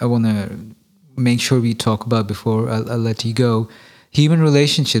wanna make sure we talk about before I'll let you go. Human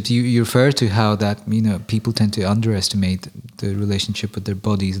relationships, you refer to how that, people tend to underestimate the relationship with their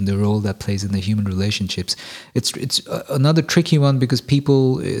bodies and the role that plays in the human relationships. It's another tricky one because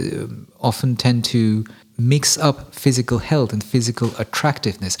people often tend to mix up physical health and physical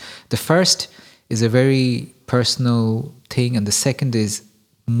attractiveness. The first is a very personal thing, and the second is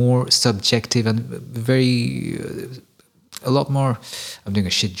more subjective and a lot more, I'm doing a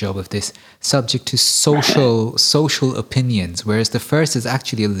shit job of this, subject to social opinions, whereas the first is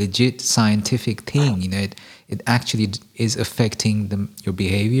actually a legit scientific thing. It actually is affecting your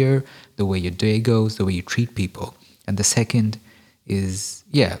behavior, the way your day goes, the way you treat people. And the second is,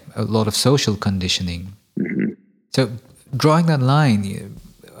 a lot of social conditioning. So drawing that line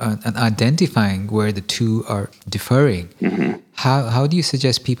and identifying where the two are differing, how do you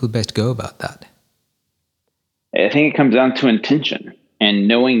suggest people best go about that? I think it comes down to intention and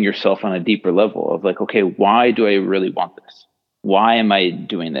knowing yourself on a deeper level of like, okay, why do I really want this? Why am I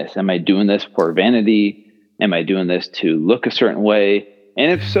doing this? Am I doing this for vanity? Am I doing this to look a certain way?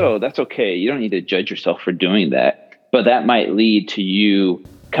 And if so, that's okay. You don't need to judge yourself for doing that. But that might lead to you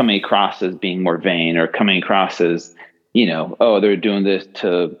coming across as being more vain, or coming across as, oh, they're doing this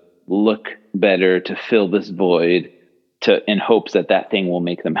to look better, to fill this void, in hopes that thing will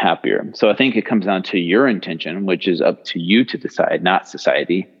make them happier. So I think it comes down to your intention, which is up to you to decide, not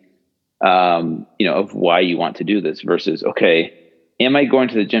society, of why you want to do this versus, okay, am I going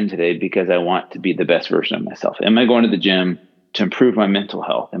to the gym today because I want to be the best version of myself? Am I going to the gym to improve my mental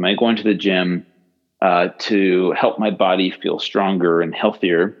health? Am I going to the gym to help my body feel stronger and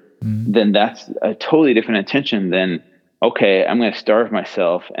healthier? Then that's a totally different intention than, okay, I'm going to starve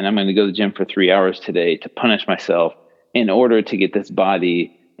myself and I'm going to go to the gym for 3 hours today to punish myself in order to get this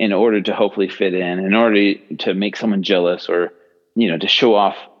body, in order to hopefully fit in order to make someone jealous, or, to show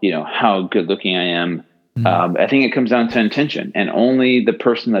off, how good looking I am. I think it comes down to intention, and only the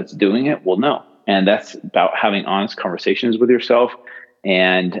person that's doing it will know. And that's about having honest conversations with yourself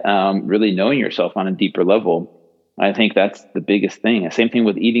and really knowing yourself on a deeper level. I think that's the biggest thing. Same thing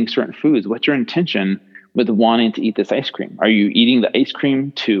with eating certain foods. What's your intention with wanting to eat this ice cream? Are you eating the ice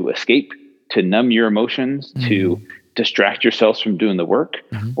cream to escape, to numb your emotions, to distract yourselves from doing the work?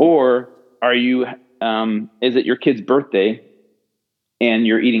 Or are you, is it your kid's birthday and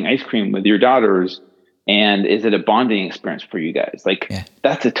you're eating ice cream with your daughters, and is it a bonding experience for you guys?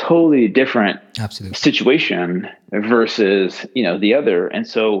 That's a totally different situation versus, the other. And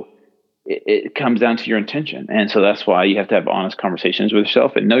so it comes down to your intention. And so that's why you have to have honest conversations with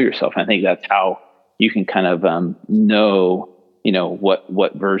yourself and know yourself. And I think that's how you can kind of know,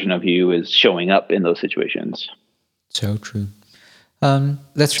 what version of you is showing up in those situations. So true.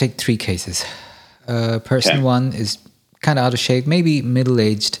 Let's take 3 cases. Person 1 is kind of out of shape, maybe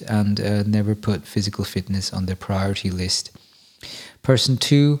middle-aged, and never put physical fitness on their priority list. Person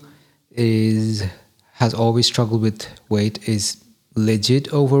 2 has always struggled with weight, is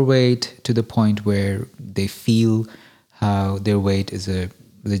legit overweight to the point where they feel how their weight is a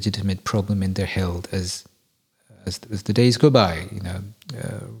legitimate problem in their health as the days go by,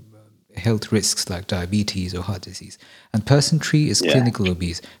 health risks like diabetes or heart disease. And person 3 is clinical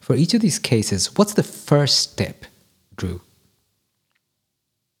obese. For each of these cases, what's the first step, Drew?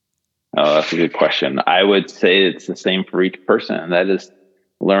 Oh, that's a good question. I would say it's the same for each person, and that is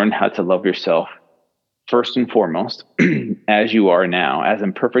learn how to love yourself first and foremost, as you are now, as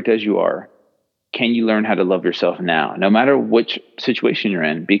imperfect as you are. Can you learn how to love yourself now, no matter which situation you're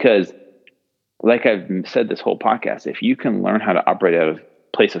in? Because like I've said this whole podcast, if you can learn how to operate out of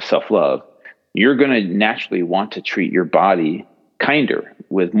a place of self-love, you're going to naturally want to treat your body kinder,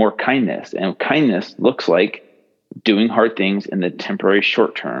 with more kindness. And kindness looks like doing hard things in the temporary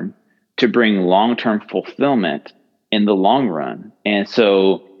short term to bring long-term fulfillment in the long run. And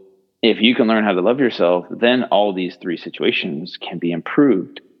so if you can learn how to love yourself, then all these 3 situations can be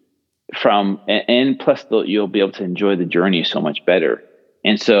improved and plus you'll be able to enjoy the journey so much better.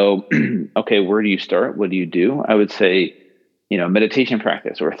 And so, okay, where do you start? What do you do? I would say, meditation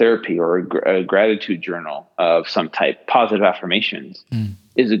practice or therapy or a gratitude journal of some type, positive affirmations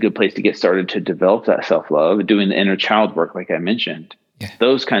is a good place to get started to develop that self-love, doing the inner child work, like I mentioned,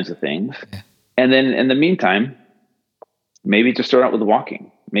 those kinds of things. Yeah. And then in the meantime, maybe just start out with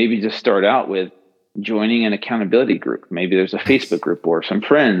walking, maybe just start out with joining an accountability group. Maybe there's a Facebook group or some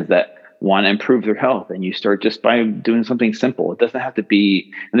friends that want to improve their health, and you start just by doing something simple. It doesn't have to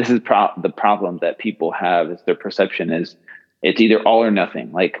be, and this is the problem that people have, is their perception is it's either all or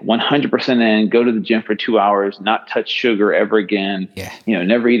nothing, like 100% in, go to the gym for 2 hours, not touch sugar ever again,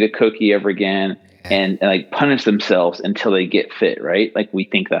 never eat a cookie ever again, and like punish themselves until they get fit, right? Like we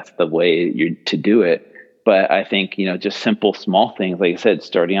think that's the way to do it. But I think, just simple, small things, like I said,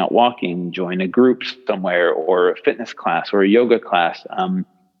 starting out walking, join a group somewhere or a fitness class or a yoga class,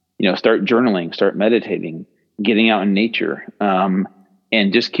 start journaling, start meditating, getting out in nature,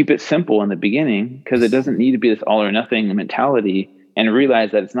 and just keep it simple in the beginning, because it doesn't need to be this all or nothing mentality, and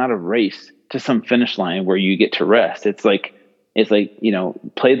realize that it's not a race to some finish line where you get to rest. It's like,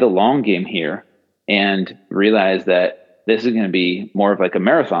 play the long game here and realize that this is going to be more of like a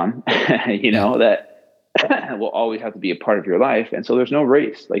marathon, that will always have to be a part of your life. And so there's no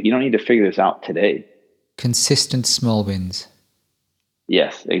race. Like you don't need to figure this out today. Consistent small wins.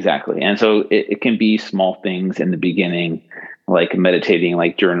 Yes, exactly. And so it can be small things in the beginning, like meditating,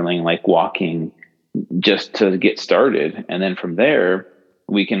 like journaling, like walking, just to get started. And then from there,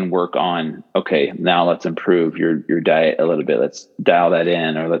 we can work on, okay, now let's improve your diet a little bit. Let's dial that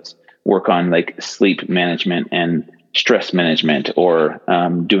in, or let's work on like sleep management and stress management, or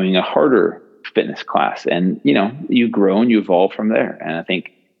doing a harder fitness class. And, you grow and you evolve from there. And I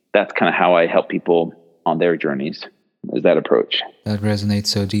think that's kind of how I help people on their journeys, is that approach. That resonates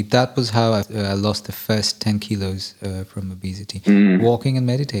so deep. That was how I lost the first 10 kilos from obesity. Walking and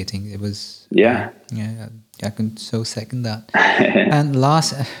meditating. It was... Yeah. I can so second that. and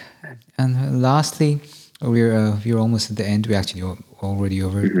lastly, we're almost at the end. We're actually already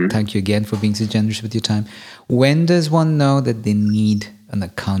over. Thank you again for being so generous with your time. When does one know that they need an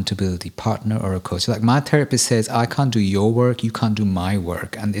accountability partner or a coach? Like my therapist says, I can't do your work, you can't do my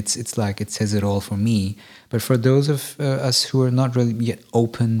work. And it's like it says it all for me. But for those of us who are not really yet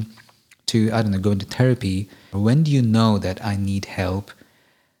open to, going to therapy, when do you know that I need help?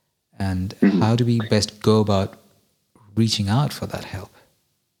 And how do we best go about reaching out for that help?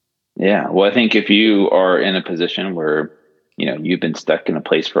 Yeah, well, I think if you are in a position where, you've been stuck in a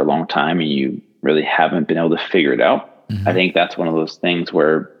place for a long time and you really haven't been able to figure it out, I think that's one of those things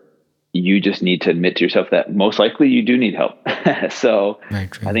where you just need to admit to yourself that most likely you do need help. So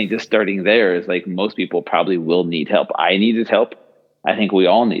I think just starting there is like, most people probably will need help. I needed help. I think we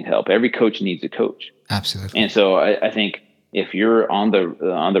all need help. Every coach needs a coach. Absolutely. And so I think if you're on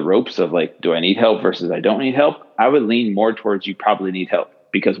the ropes of like, do I need help versus I don't need help, I would lean more towards you probably need help,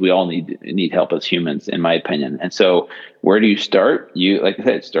 because we all need help as humans, in my opinion. And so where do you start? You, like I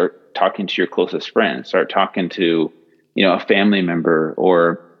said, start talking to your closest friends, start talking to, a family member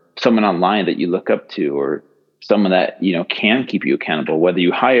or someone online that you look up to, or someone that, can keep you accountable, whether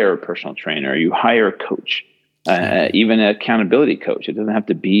you hire a personal trainer, or you hire a coach, even an accountability coach. It doesn't have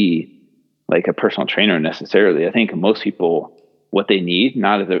to be like a personal trainer necessarily. I think most people, what they need,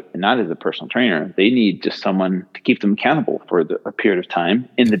 not as a personal trainer, they need just someone to keep them accountable for a period of time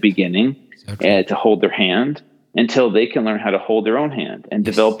in the beginning, to hold their hand until they can learn how to hold their own hand and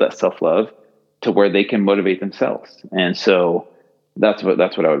develop that self-love to where they can motivate themselves. And so that's what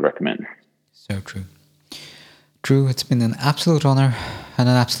I would recommend. So true. Drew, it's been an absolute honor and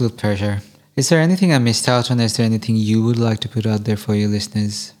an absolute pleasure. Is there anything I missed out on? Is there anything you would like to put out there for your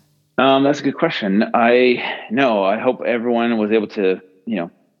listeners? That's a good question. I hope everyone was able to,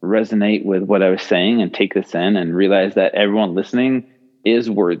 resonate with what I was saying and take this in and realize that everyone listening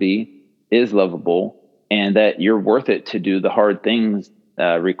is worthy, is lovable, and that you're worth it to do the hard things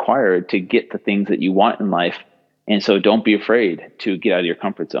required to get the things that you want in life. And so don't be afraid to get out of your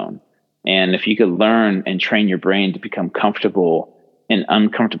comfort zone. And if you could learn and train your brain to become comfortable in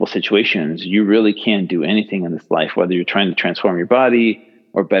uncomfortable situations, you really can do anything in this life, whether you're trying to transform your body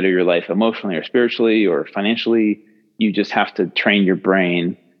or better your life emotionally or spiritually or financially. You just have to train your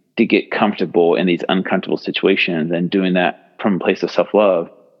brain to get comfortable in these uncomfortable situations. And doing that from a place of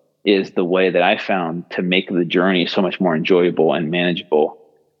self-love is the way that I found to make the journey so much more enjoyable and manageable.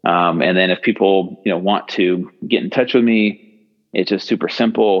 And then if people, want to get in touch with me, it's just super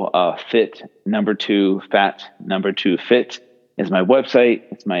simple. Fit is my website.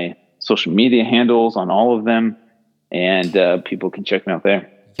 It's my social media handles on all of them. And people can check me out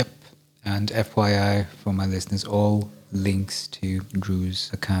there. Yep. And FYI, for my listeners, all links to Drew's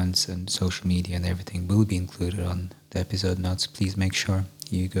accounts and social media and everything will be included on the episode notes. Please make sure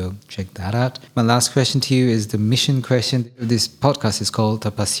you go check that out. My last question to you is the mission question. This podcast is called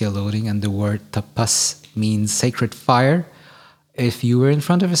Tapasya Loading, and the word tapas means sacred fire. If you were in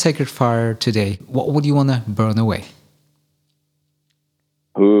front of a sacred fire today, what would you want to burn away?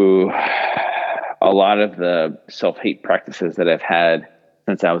 Ooh, a lot of the self-hate practices that I've had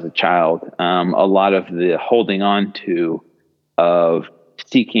since I was a child, a lot of the holding on to of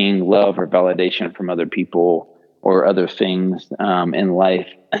seeking love or validation from other people or other things in life,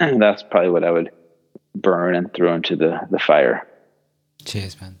 that's probably what I would burn and throw into the fire.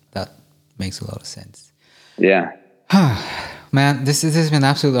 Cheers, man. That makes a lot of sense. Yeah. Man, this has been an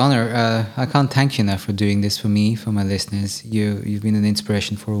absolute honor. I can't thank you enough for doing this for me, for my listeners. You've been an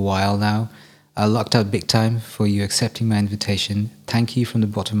inspiration for a while now. I lucked out big time for you accepting my invitation. Thank you from the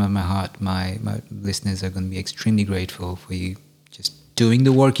bottom of my heart. My listeners are going to be extremely grateful for you just doing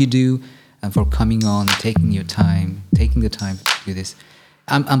the work you do and for coming on, taking the time to do this.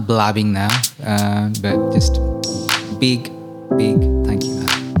 I'm blabbing now, but just big thank you,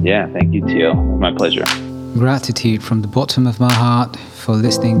 man. Yeah, thank you, Teal. My pleasure. Gratitude from the bottom of my heart for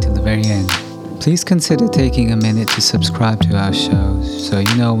listening till the very end. Please consider taking a minute to subscribe to our show so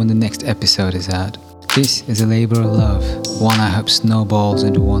you know when the next episode is out. This is a labor of love, one I hope snowballs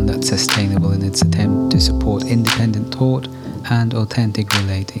into one that's sustainable in its attempt to support independent thought and authentic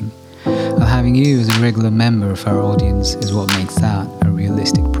relating. But having you as a regular member of our audience is what makes that a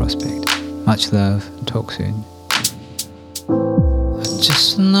realistic prospect. Much love, and talk soon.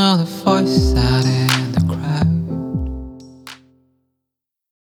 Just another voice out in the